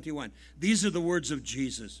 verse 21, these are the words of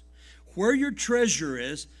Jesus. Where your treasure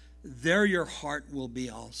is, there your heart will be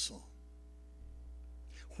also.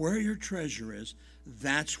 Where your treasure is,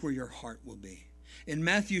 that's where your heart will be. In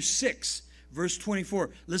Matthew 6, verse 24,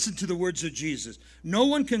 listen to the words of Jesus. No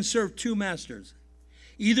one can serve two masters.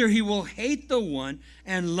 Either he will hate the one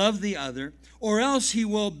and love the other, or else he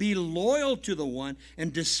will be loyal to the one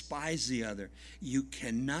and despise the other. You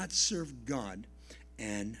cannot serve God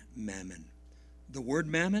and mammon. The word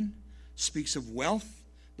mammon speaks of wealth.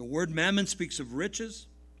 The word mammon speaks of riches.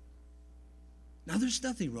 Now, there's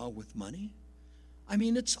nothing wrong with money. I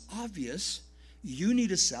mean, it's obvious. You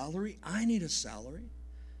need a salary. I need a salary.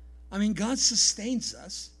 I mean, God sustains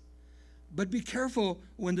us. But be careful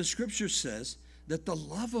when the scripture says that the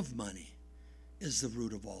love of money is the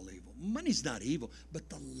root of all evil. Money's not evil, but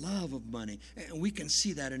the love of money. And we can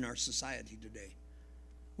see that in our society today.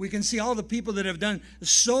 We can see all the people that have done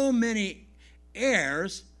so many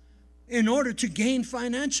errors in order to gain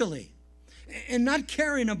financially and not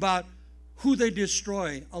caring about who they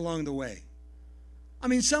destroy along the way. I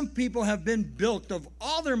mean, some people have been bilked of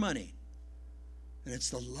all their money, and it's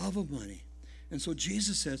the love of money. And so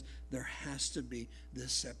Jesus says there has to be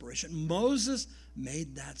this separation. Moses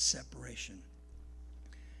made that separation.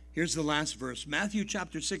 Here's the last verse, Matthew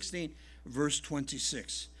chapter 16, verse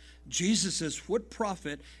 26. Jesus says, what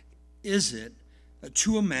profit is it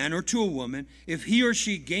to a man or to a woman if he or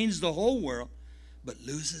she gains the whole world but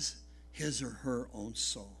loses his or her own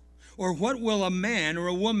soul? Or what will a man or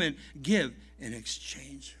a woman give in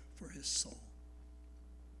exchange for his soul?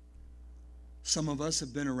 Some of us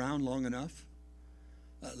have been around long enough.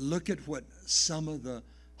 Look at what some of the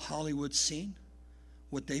Hollywood scene,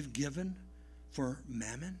 what they've given for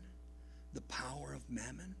mammon, the power of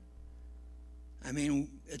mammon. I mean,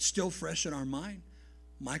 it's still fresh in our mind.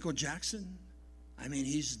 Michael Jackson, I mean,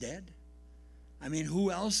 he's dead. I mean, who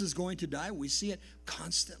else is going to die? We see it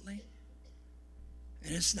constantly.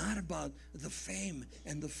 And it's not about the fame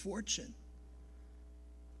and the fortune,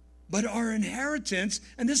 but our inheritance.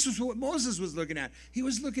 And this was what Moses was looking at. He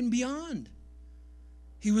was looking beyond.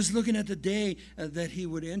 He was looking at the day that he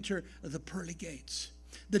would enter the pearly gates,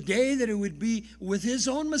 the day that it would be with his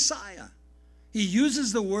own Messiah. He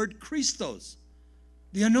uses the word Christos,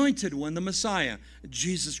 the anointed one, the Messiah,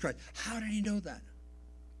 Jesus Christ. How did he know that?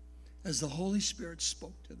 As the Holy Spirit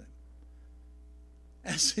spoke to them.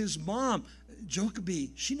 As his mom,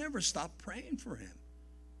 Jochebed, she never stopped praying for him.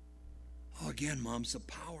 Oh, again, moms, the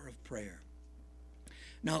power of prayer.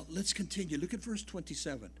 Now, let's continue. Look at verse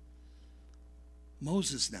 27.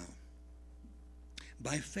 Moses now,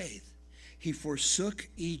 by faith, he forsook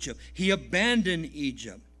Egypt. He abandoned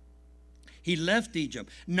Egypt. He left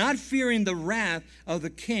Egypt, not fearing the wrath of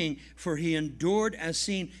the king, for he endured as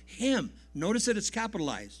seeing him. Notice that it's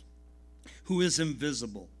capitalized. Who is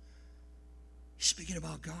invisible. He's speaking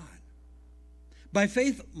about God. By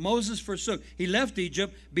faith, Moses forsook. He left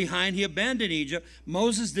Egypt behind. He abandoned Egypt.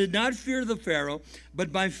 Moses did not fear the Pharaoh,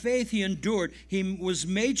 but by faith he endured. He was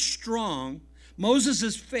made strong.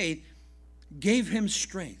 Moses' faith gave him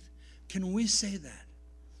strength. Can we say that?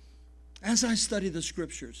 As I study the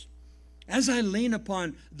scriptures, as I lean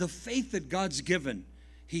upon the faith that God's given,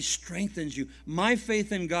 he strengthens you. My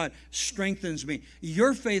faith in God strengthens me.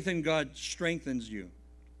 Your faith in God strengthens you.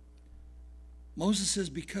 Moses says,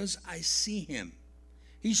 because I see him.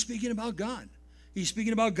 He's speaking about God. He's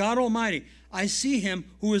speaking about God Almighty. I see him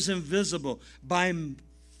who is invisible. By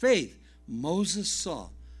faith, Moses saw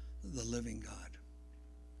the living God.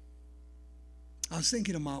 I was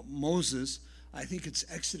thinking about Moses. I think it's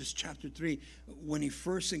Exodus chapter 3, when he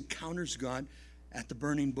first encounters God at the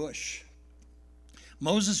burning bush.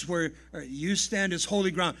 Moses, where you stand is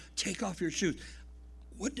holy ground. Take off your shoes.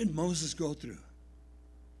 What did Moses go through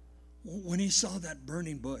when he saw that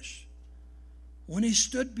burning bush? When he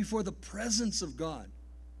stood before the presence of God,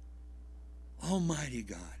 Almighty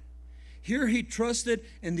God. Here he trusted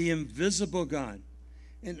in the invisible God.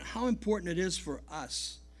 And how important it is for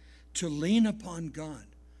us to lean upon God,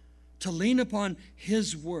 to lean upon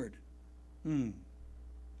his word. Now,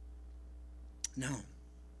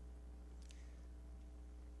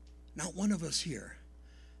 not one of us here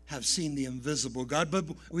have seen the invisible God, but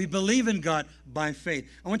we believe in God by faith.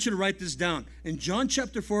 I want you to write this down. In John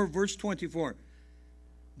chapter 4, verse 24,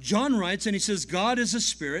 John writes, and he says, God is a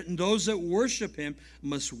spirit, and those that worship him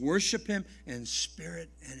must worship him in spirit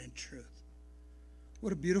and in truth.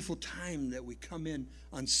 What a beautiful time that we come in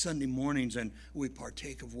on Sunday mornings and we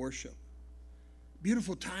partake of worship.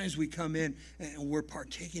 Beautiful times we come in and we're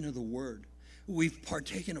partaking of the word. We've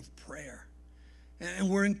partaken of prayer. And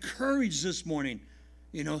we're encouraged this morning,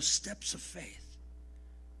 steps of faith.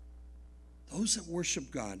 Those that worship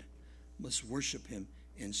God must worship him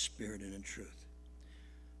in spirit and in truth.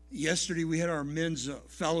 Yesterday we had our men's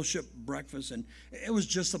fellowship breakfast, and it was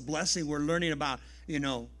just a blessing. We're learning about,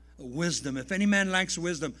 wisdom. If any man lacks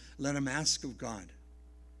wisdom, let him ask of God.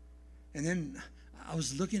 And then I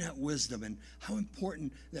was looking at wisdom and how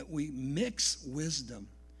important that we mix wisdom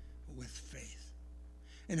with faith.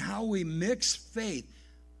 And how we mix faith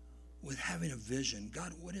with having a vision.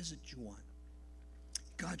 God, what is it you want?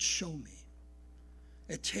 God, show me.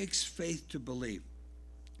 It takes faith to believe.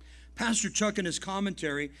 Pastor Chuck in his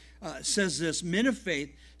commentary says this: men of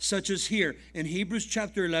faith, such as here in Hebrews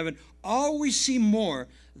chapter 11, always see more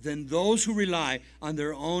than those who rely on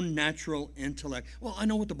their own natural intellect. Well, I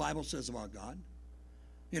know what the Bible says about God.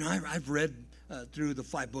 You know, I've read through the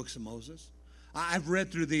 5 books of Moses. I've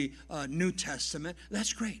read through the New Testament.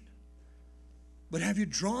 That's great. But have you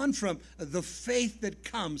drawn from the faith that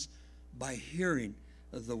comes by hearing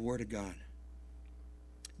the Word of God?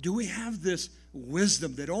 Do we have this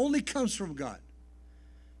wisdom that only comes from God?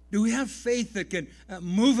 Do we have faith that can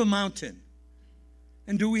move a mountain?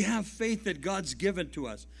 And do we have faith that God's given to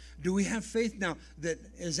us? Do we have faith now that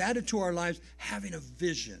is added to our lives, having a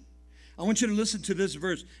vision? I want you to listen to this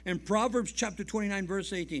verse in Proverbs chapter 29,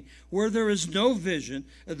 verse 18. Where there is no vision,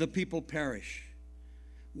 the people perish.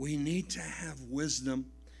 We need to have wisdom.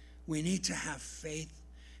 We need to have faith.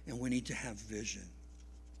 And we need to have vision.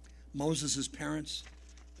 Moses' parents,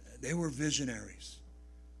 they were visionaries.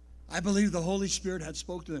 I believe the Holy Spirit had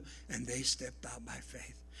spoken to them, and they stepped out by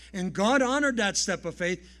faith. And God honored that step of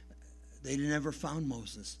faith. They never found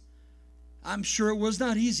Moses. I'm sure it was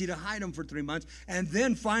not easy to hide him for 3 months. And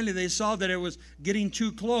then finally they saw that it was getting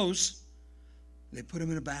too close. They put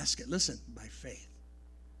him in a basket. Listen, by faith.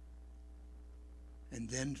 And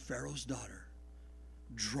then Pharaoh's daughter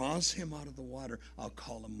draws him out of the water. I'll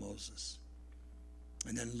call him Moses.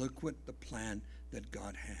 And then look what the plan that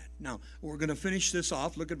God had. Now, we're going to finish this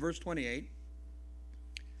off. Look at verse 28.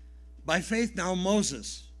 By faith now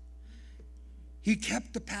Moses, he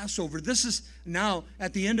kept the Passover. This is now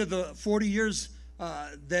at the end of the 40 years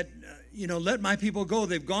let my people go.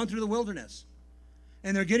 They've gone through the wilderness.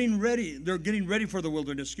 And they're getting ready. They're getting ready for the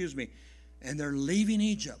wilderness, And they're leaving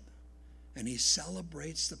Egypt. And he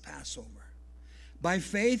celebrates the Passover. By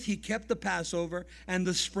faith he kept the Passover and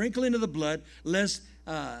the sprinkling of the blood, lest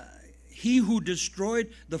he who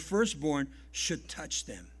destroyed the firstborn should touch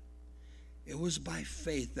them. It was by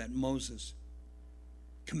faith that Moses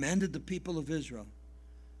commanded the people of Israel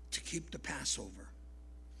to keep the Passover,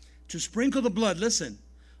 to sprinkle the blood, listen,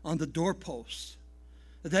 on the doorposts,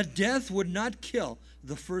 that death would not kill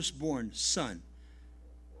the firstborn son,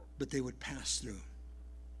 but they would pass through.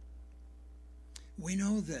 We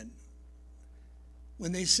know that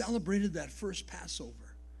when they celebrated that first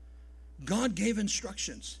Passover, God gave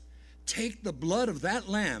instructions. Take the blood of that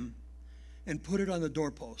lamb and put it on the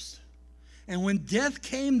doorpost. And when death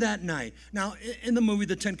came that night, now in the movie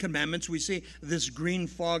The 10 Commandments, we see this green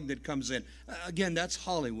fog that comes in. Again, that's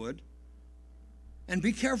Hollywood. And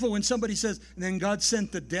be careful when somebody says, then God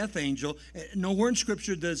sent the death angel. Nowhere in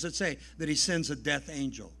Scripture does it say that he sends a death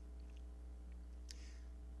angel.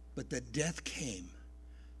 But that death came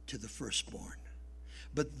to the firstborn.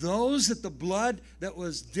 But those that the blood that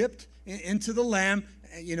was dipped into the lamb,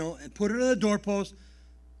 and put it on the doorpost,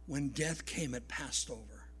 when death came, it passed over.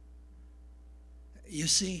 You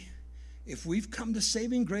see, if we've come to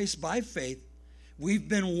saving grace by faith, we've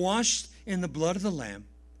been washed in the blood of the Lamb.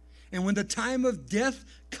 And when the time of death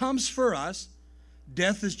comes for us,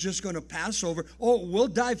 death is just going to pass over. Oh, we'll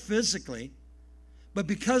die physically. But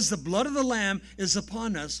because the blood of the Lamb is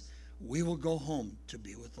upon us, we will go home to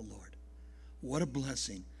be with the Lord. What a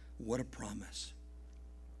blessing. What a promise.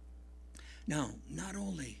 Now, not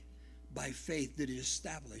only by faith did he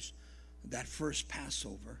establish that first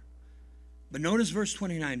Passover, but notice verse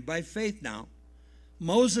 29. By faith now,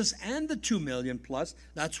 Moses and the 2 million plus,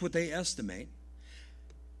 that's what they estimate.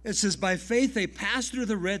 It says, by faith they passed through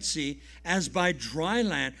the Red Sea as by dry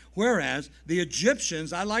land, whereas the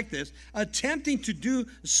Egyptians, I like this, attempting to do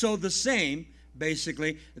so the same,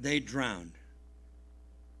 basically, they drowned.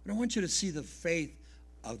 But I want you to see the faith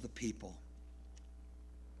of the people.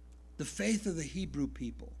 The faith of the Hebrew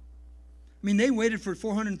people. I mean, they waited for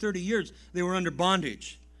 430 years. They were under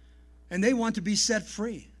bondage. And they want to be set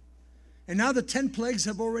free. And now the 10 plagues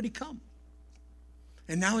have already come.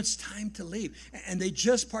 And now it's time to leave. And they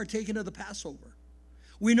just partaken of the Passover.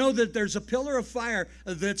 We know that there's a pillar of fire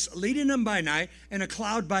that's leading them by night and a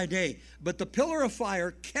cloud by day. But the pillar of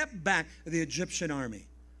fire kept back the Egyptian army.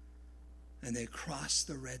 And they crossed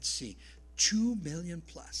the Red Sea. 2 million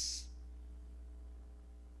plus.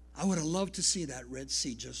 I would have loved to see that Red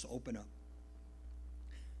Sea just open up.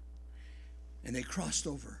 And they crossed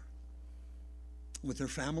over with their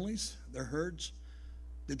families, their herds.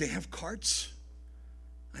 Did they have carts?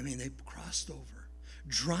 I mean, they crossed over.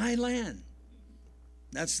 Dry land.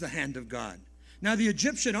 That's the hand of God. Now, the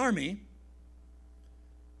Egyptian army,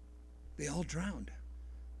 they all drowned.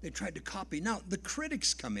 They tried to copy. Now, the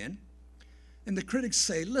critics come in, and the critics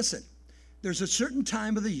say, listen, there's a certain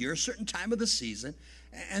time of the year, a certain time of the season,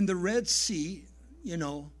 and the Red Sea,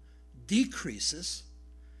 decreases,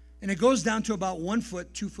 And it goes down to about 1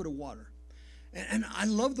 foot, 2 foot of water. And I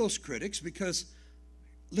love those critics because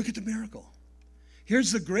look at the miracle.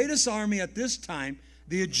 Here's the greatest army at this time,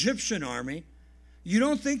 the Egyptian army. You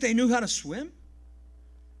don't think they knew how to swim?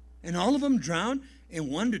 And all of them drowned in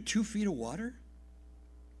 1 to 2 feet of water?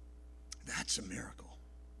 That's a miracle.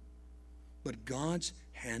 But God's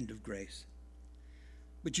hand of grace.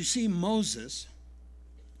 But you see, Moses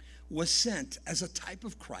was sent as a type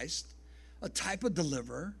of Christ, a type of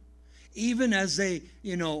deliverer. Even as they,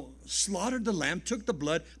 slaughtered the lamb, took the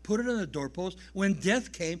blood, put it on the doorpost. When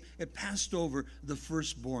death came, it passed over the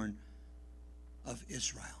firstborn of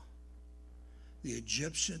Israel. The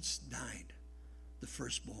Egyptians died, the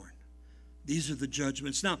firstborn. These are the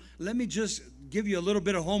judgments. Now, let me just give you a little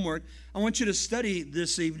bit of homework. I want you to study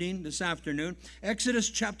this afternoon, Exodus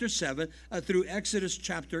chapter 7 through Exodus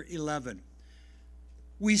chapter 11.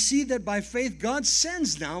 We see that by faith, God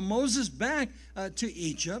sends now Moses back to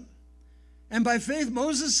Egypt. And by faith,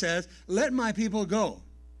 Moses says, let my people go.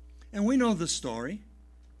 And we know the story.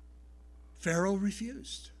 Pharaoh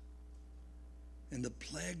refused. And the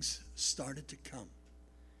plagues started to come.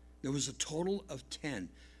 There was a total of 10.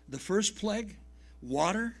 The first plague,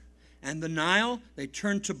 water, and the Nile, they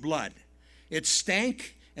turned to blood. It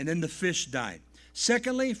stank, and then the fish died.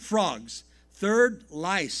 Secondly, frogs. Third,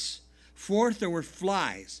 lice. Fourth, there were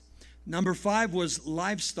flies. Number 5 was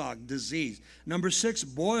livestock disease. Number 6,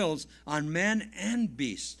 boils on man and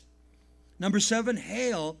beast. Number 7,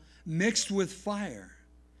 hail mixed with fire.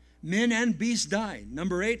 Men and beasts died.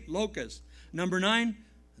 Number 8, locusts. Number 9,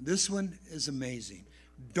 this one is amazing.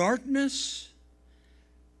 Darkness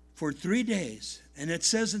for 3 days. And it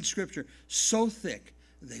says in Scripture, so thick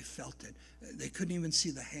they felt it. They couldn't even see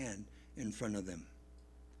the hand in front of them.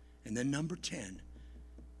 And then number 10,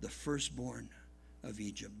 the firstborn of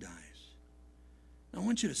Egypt dies. Now, I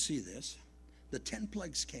want you to see this. The 10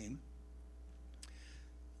 plagues came.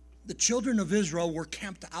 The children of Israel were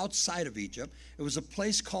camped outside of Egypt. It was a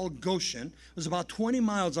place called Goshen. It was about 20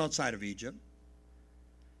 miles outside of Egypt.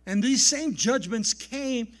 And these same judgments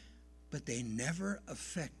came, but they never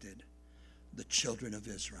affected the children of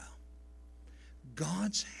Israel.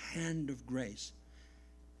 God's hand of grace.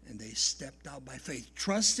 And they stepped out by faith,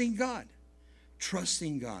 trusting God.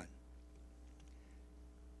 Trusting God.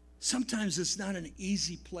 Sometimes it's not an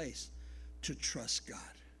easy place to trust God.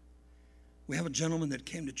 We have a gentleman that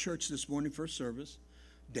came to church this morning for service.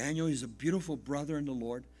 Daniel, he's a beautiful brother in the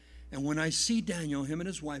Lord. And when I see Daniel, him and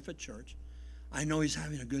his wife at church, I know he's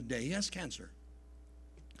having a good day. He has cancer.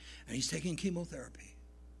 And he's taking chemotherapy.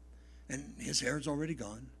 And his hair is already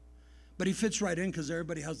gone. But he fits right in because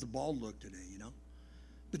everybody has the bald look today,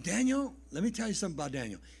 But Daniel, let me tell you something about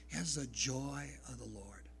Daniel. He has the joy of the Lord.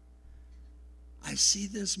 I see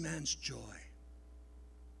this man's joy.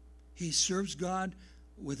 He serves God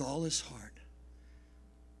with all his heart.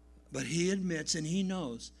 But he admits and he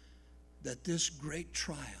knows that this great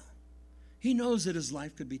trial, he knows that his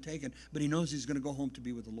life could be taken, but he knows he's going to go home to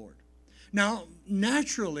be with the Lord. Now,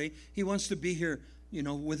 naturally, he wants to be here,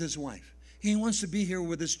 with his wife. He wants to be here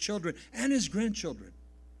with his children and his grandchildren.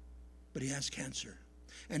 But he has cancer.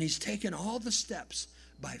 And he's taken all the steps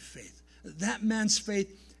by faith. That man's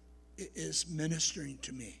faith is ministering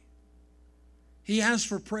to me. He asked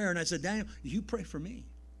for prayer, and I said, Daniel, you pray for me.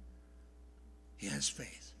 He has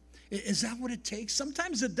faith. Is that what it takes?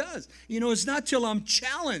 Sometimes it does. It's not till I'm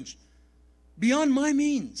challenged beyond my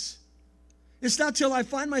means. It's not till I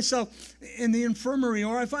find myself in the infirmary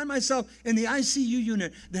or I find myself in the ICU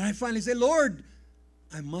unit that I finally say, Lord,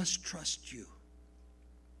 I must trust you.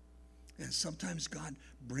 And sometimes God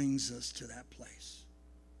brings us to that place.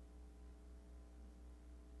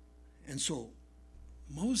 And so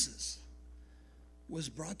Moses was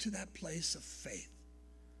brought to that place of faith.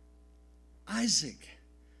 Isaac,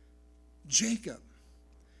 Jacob,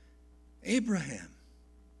 Abraham.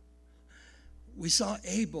 We saw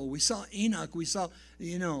Abel, we saw Enoch, we saw,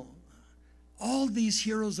 all these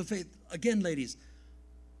heroes of faith. Again, ladies,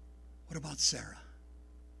 what about Sarah?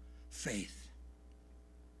 Faith.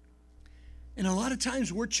 And a lot of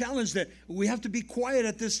times we're challenged that we have to be quiet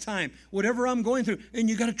at this time, whatever I'm going through, and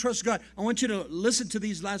you got to trust God. I want you to listen to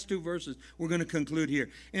these last 2 verses. We're going to conclude here.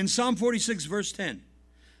 In Psalm 46, verse 10,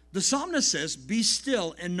 the psalmist says, be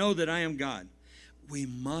still and know that I am God. We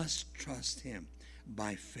must trust him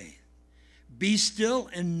by faith. Be still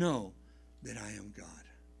and know that I am God.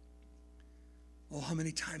 Oh, how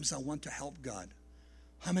many times I want to help God.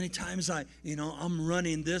 How many times I'm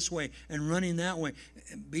running this way and running that way.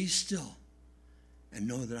 Be still and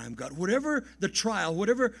know that I'm God. Whatever the trial,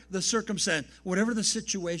 whatever the circumstance, whatever the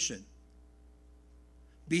situation,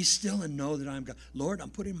 Be still and know that I'm God. Lord, I'm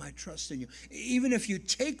putting my trust in you. Even if you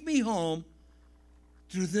take me home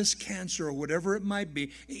through this cancer or whatever it might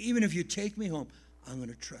be, even if you take me home, I'm going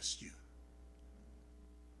to trust you.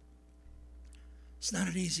 It's not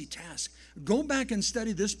an easy task. Go back and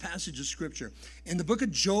study this passage of Scripture. In the book of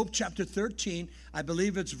Job, chapter 13, I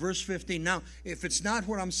believe it's verse 15. Now, if it's not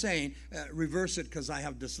what I'm saying, reverse it because I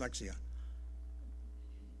have dyslexia.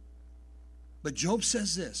 But Job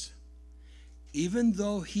says this, even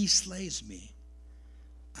though he slays me,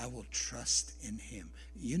 I will trust in him.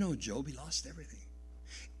 You know Job, he lost everything.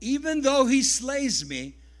 Even though he slays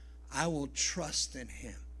me, I will trust in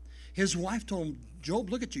him. His wife told him,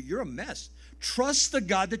 Job, look at you, you're a mess. Trust the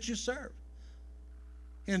God that you serve.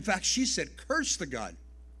 In fact, she said, curse the God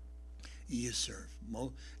you serve.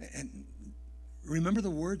 And remember the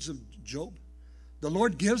words of Job? The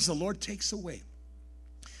Lord gives, the Lord takes away.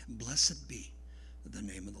 Blessed be the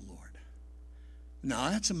name of the Lord.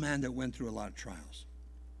 Now, that's a man that went through a lot of trials.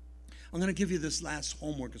 I'm going to give you this last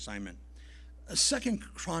homework assignment. 2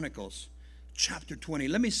 Chronicles, chapter 20.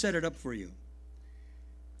 Let me set it up for you.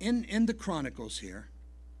 In the Chronicles here,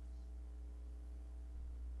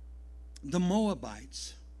 the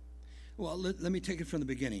Moabites, well, let me take it from the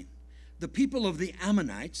beginning. The people of the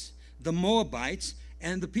Ammonites, the Moabites,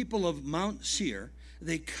 and the people of Mount Seir,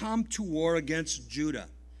 they come to war against Judah.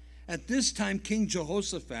 At this time, King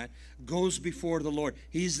Jehoshaphat goes before the Lord.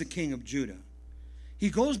 He's the king of Judah. He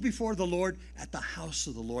goes before the Lord at the house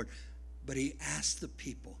of the Lord, but he asks the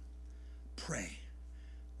people, pray.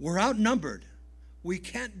 We're outnumbered. We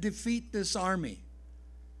can't defeat this army.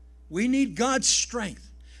 We need God's strength.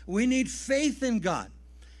 We need faith in God.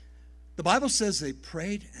 The Bible says they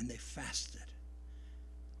prayed and they fasted.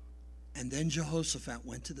 And then Jehoshaphat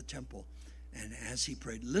went to the temple, and as he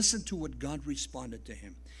prayed, listen to what God responded to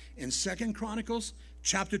him. In 2 Chronicles,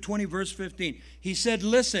 chapter 20, verse 15, he said,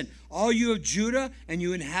 listen, all you of Judah and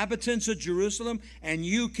you inhabitants of Jerusalem and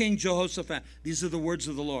you, King Jehoshaphat, these are the words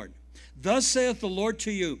of the Lord. Thus saith the Lord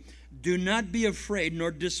to you, do not be afraid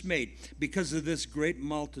nor dismayed because of this great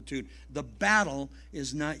multitude. The battle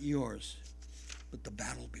is not yours, but the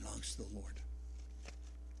battle belongs to the Lord.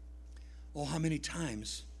 Oh, how many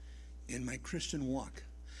times in my Christian walk,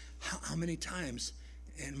 how many times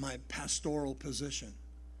in my pastoral position,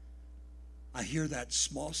 I hear that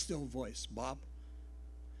small, still voice, Bob,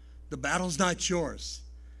 the battle's not yours,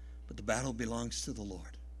 but the battle belongs to the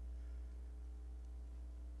Lord.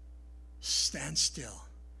 Stand still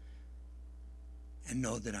and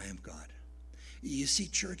know that I am God. You see,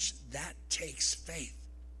 church, that takes faith.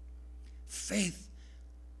 Faith,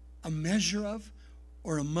 a measure of,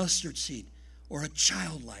 or a mustard seed, or a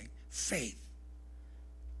childlike faith.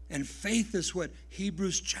 And faith is what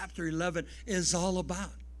Hebrews chapter 11 is all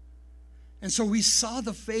about. And so we saw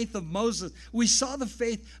the faith of Moses. We saw the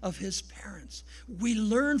faith of his parents. We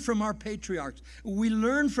learn from our patriarchs. We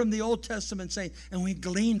learn from the Old Testament saints, and we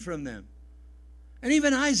glean from them. And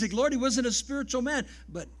even Isaac, Lord, he wasn't a spiritual man,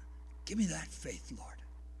 but give me that faith, Lord.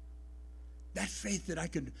 That faith that I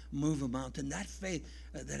could move a mountain. That faith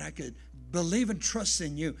that I could believe and trust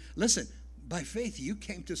in you. Listen, by faith, you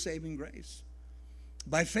came to saving grace.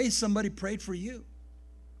 By faith, somebody prayed for you.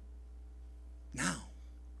 Now,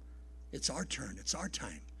 it's our turn. It's our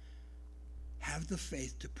time. Have the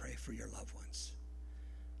faith to pray for your loved ones.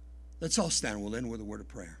 Let's all stand. We'll end with a word of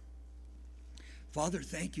prayer. Father,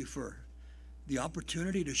 thank you for the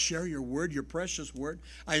opportunity to share your word, your precious word.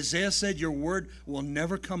 Isaiah said your word will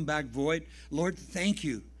never come back void. Lord, thank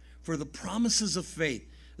you for the promises of faith,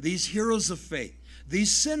 these heroes of faith,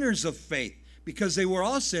 these sinners of faith, because they were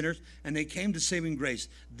all sinners and they came to saving grace.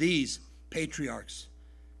 These patriarchs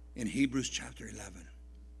in Hebrews chapter 11.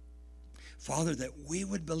 Father, that we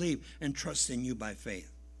would believe and trust in you by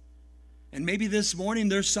faith. And maybe this morning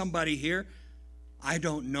there's somebody here, I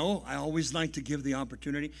don't know. I always like to give the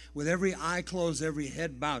opportunity. With every eye closed, every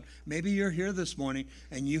head bowed. Maybe you're here this morning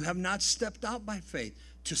and you have not stepped out by faith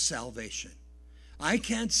to salvation. I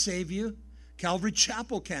can't save you. Calvary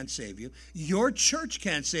Chapel can't save you. Your church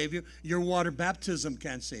can't save you. Your water baptism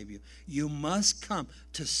can't save you. You must come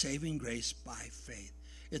to saving grace by faith.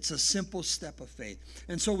 It's a simple step of faith.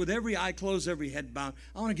 And so with every eye closed, every head bowed,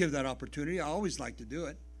 I want to give that opportunity. I always like to do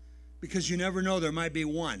it because you never know, there might be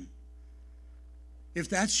one. If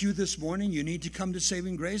that's you this morning, you need to come to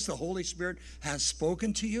saving grace. The Holy Spirit has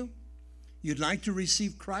spoken to you. You'd like to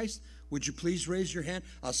receive Christ. Would you please raise your hand?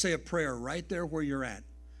 I'll say a prayer right there where you're at.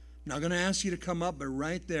 I'm not going to ask you to come up, but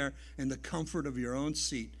right there in the comfort of your own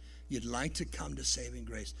seat, you'd like to come to saving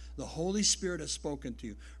grace. The Holy Spirit has spoken to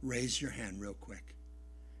you. Raise your hand real quick.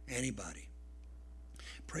 Anybody.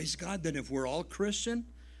 Praise God that if we're all Christian,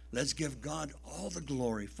 Let's give God all the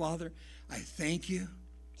glory. Father, I thank you.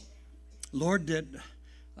 Lord, that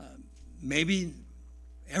maybe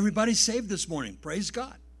everybody's saved this morning. Praise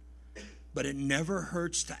God. But it never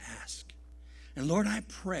hurts to ask. And Lord, I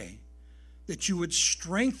pray that you would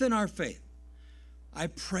strengthen our faith. I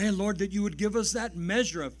pray, Lord, that you would give us that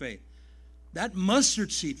measure of faith, that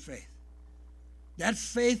mustard seed faith, that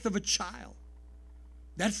faith of a child,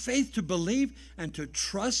 that faith to believe and to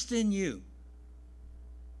trust in you,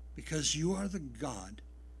 because you are the God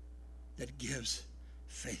that gives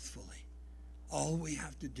faithfully. All we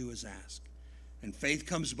have to do is ask. And faith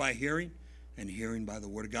comes by hearing, and hearing by the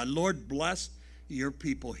word of God. Lord, bless your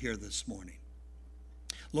people here this morning.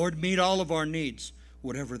 Lord, meet all of our needs,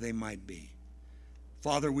 whatever they might be.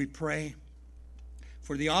 Father, we pray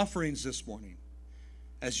for the offerings this morning.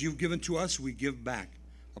 As you've given to us, we give back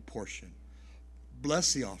a portion.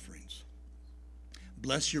 Bless the offerings.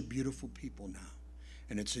 Bless your beautiful people now.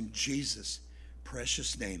 And it's in Jesus'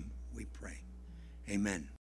 precious name we pray. Amen.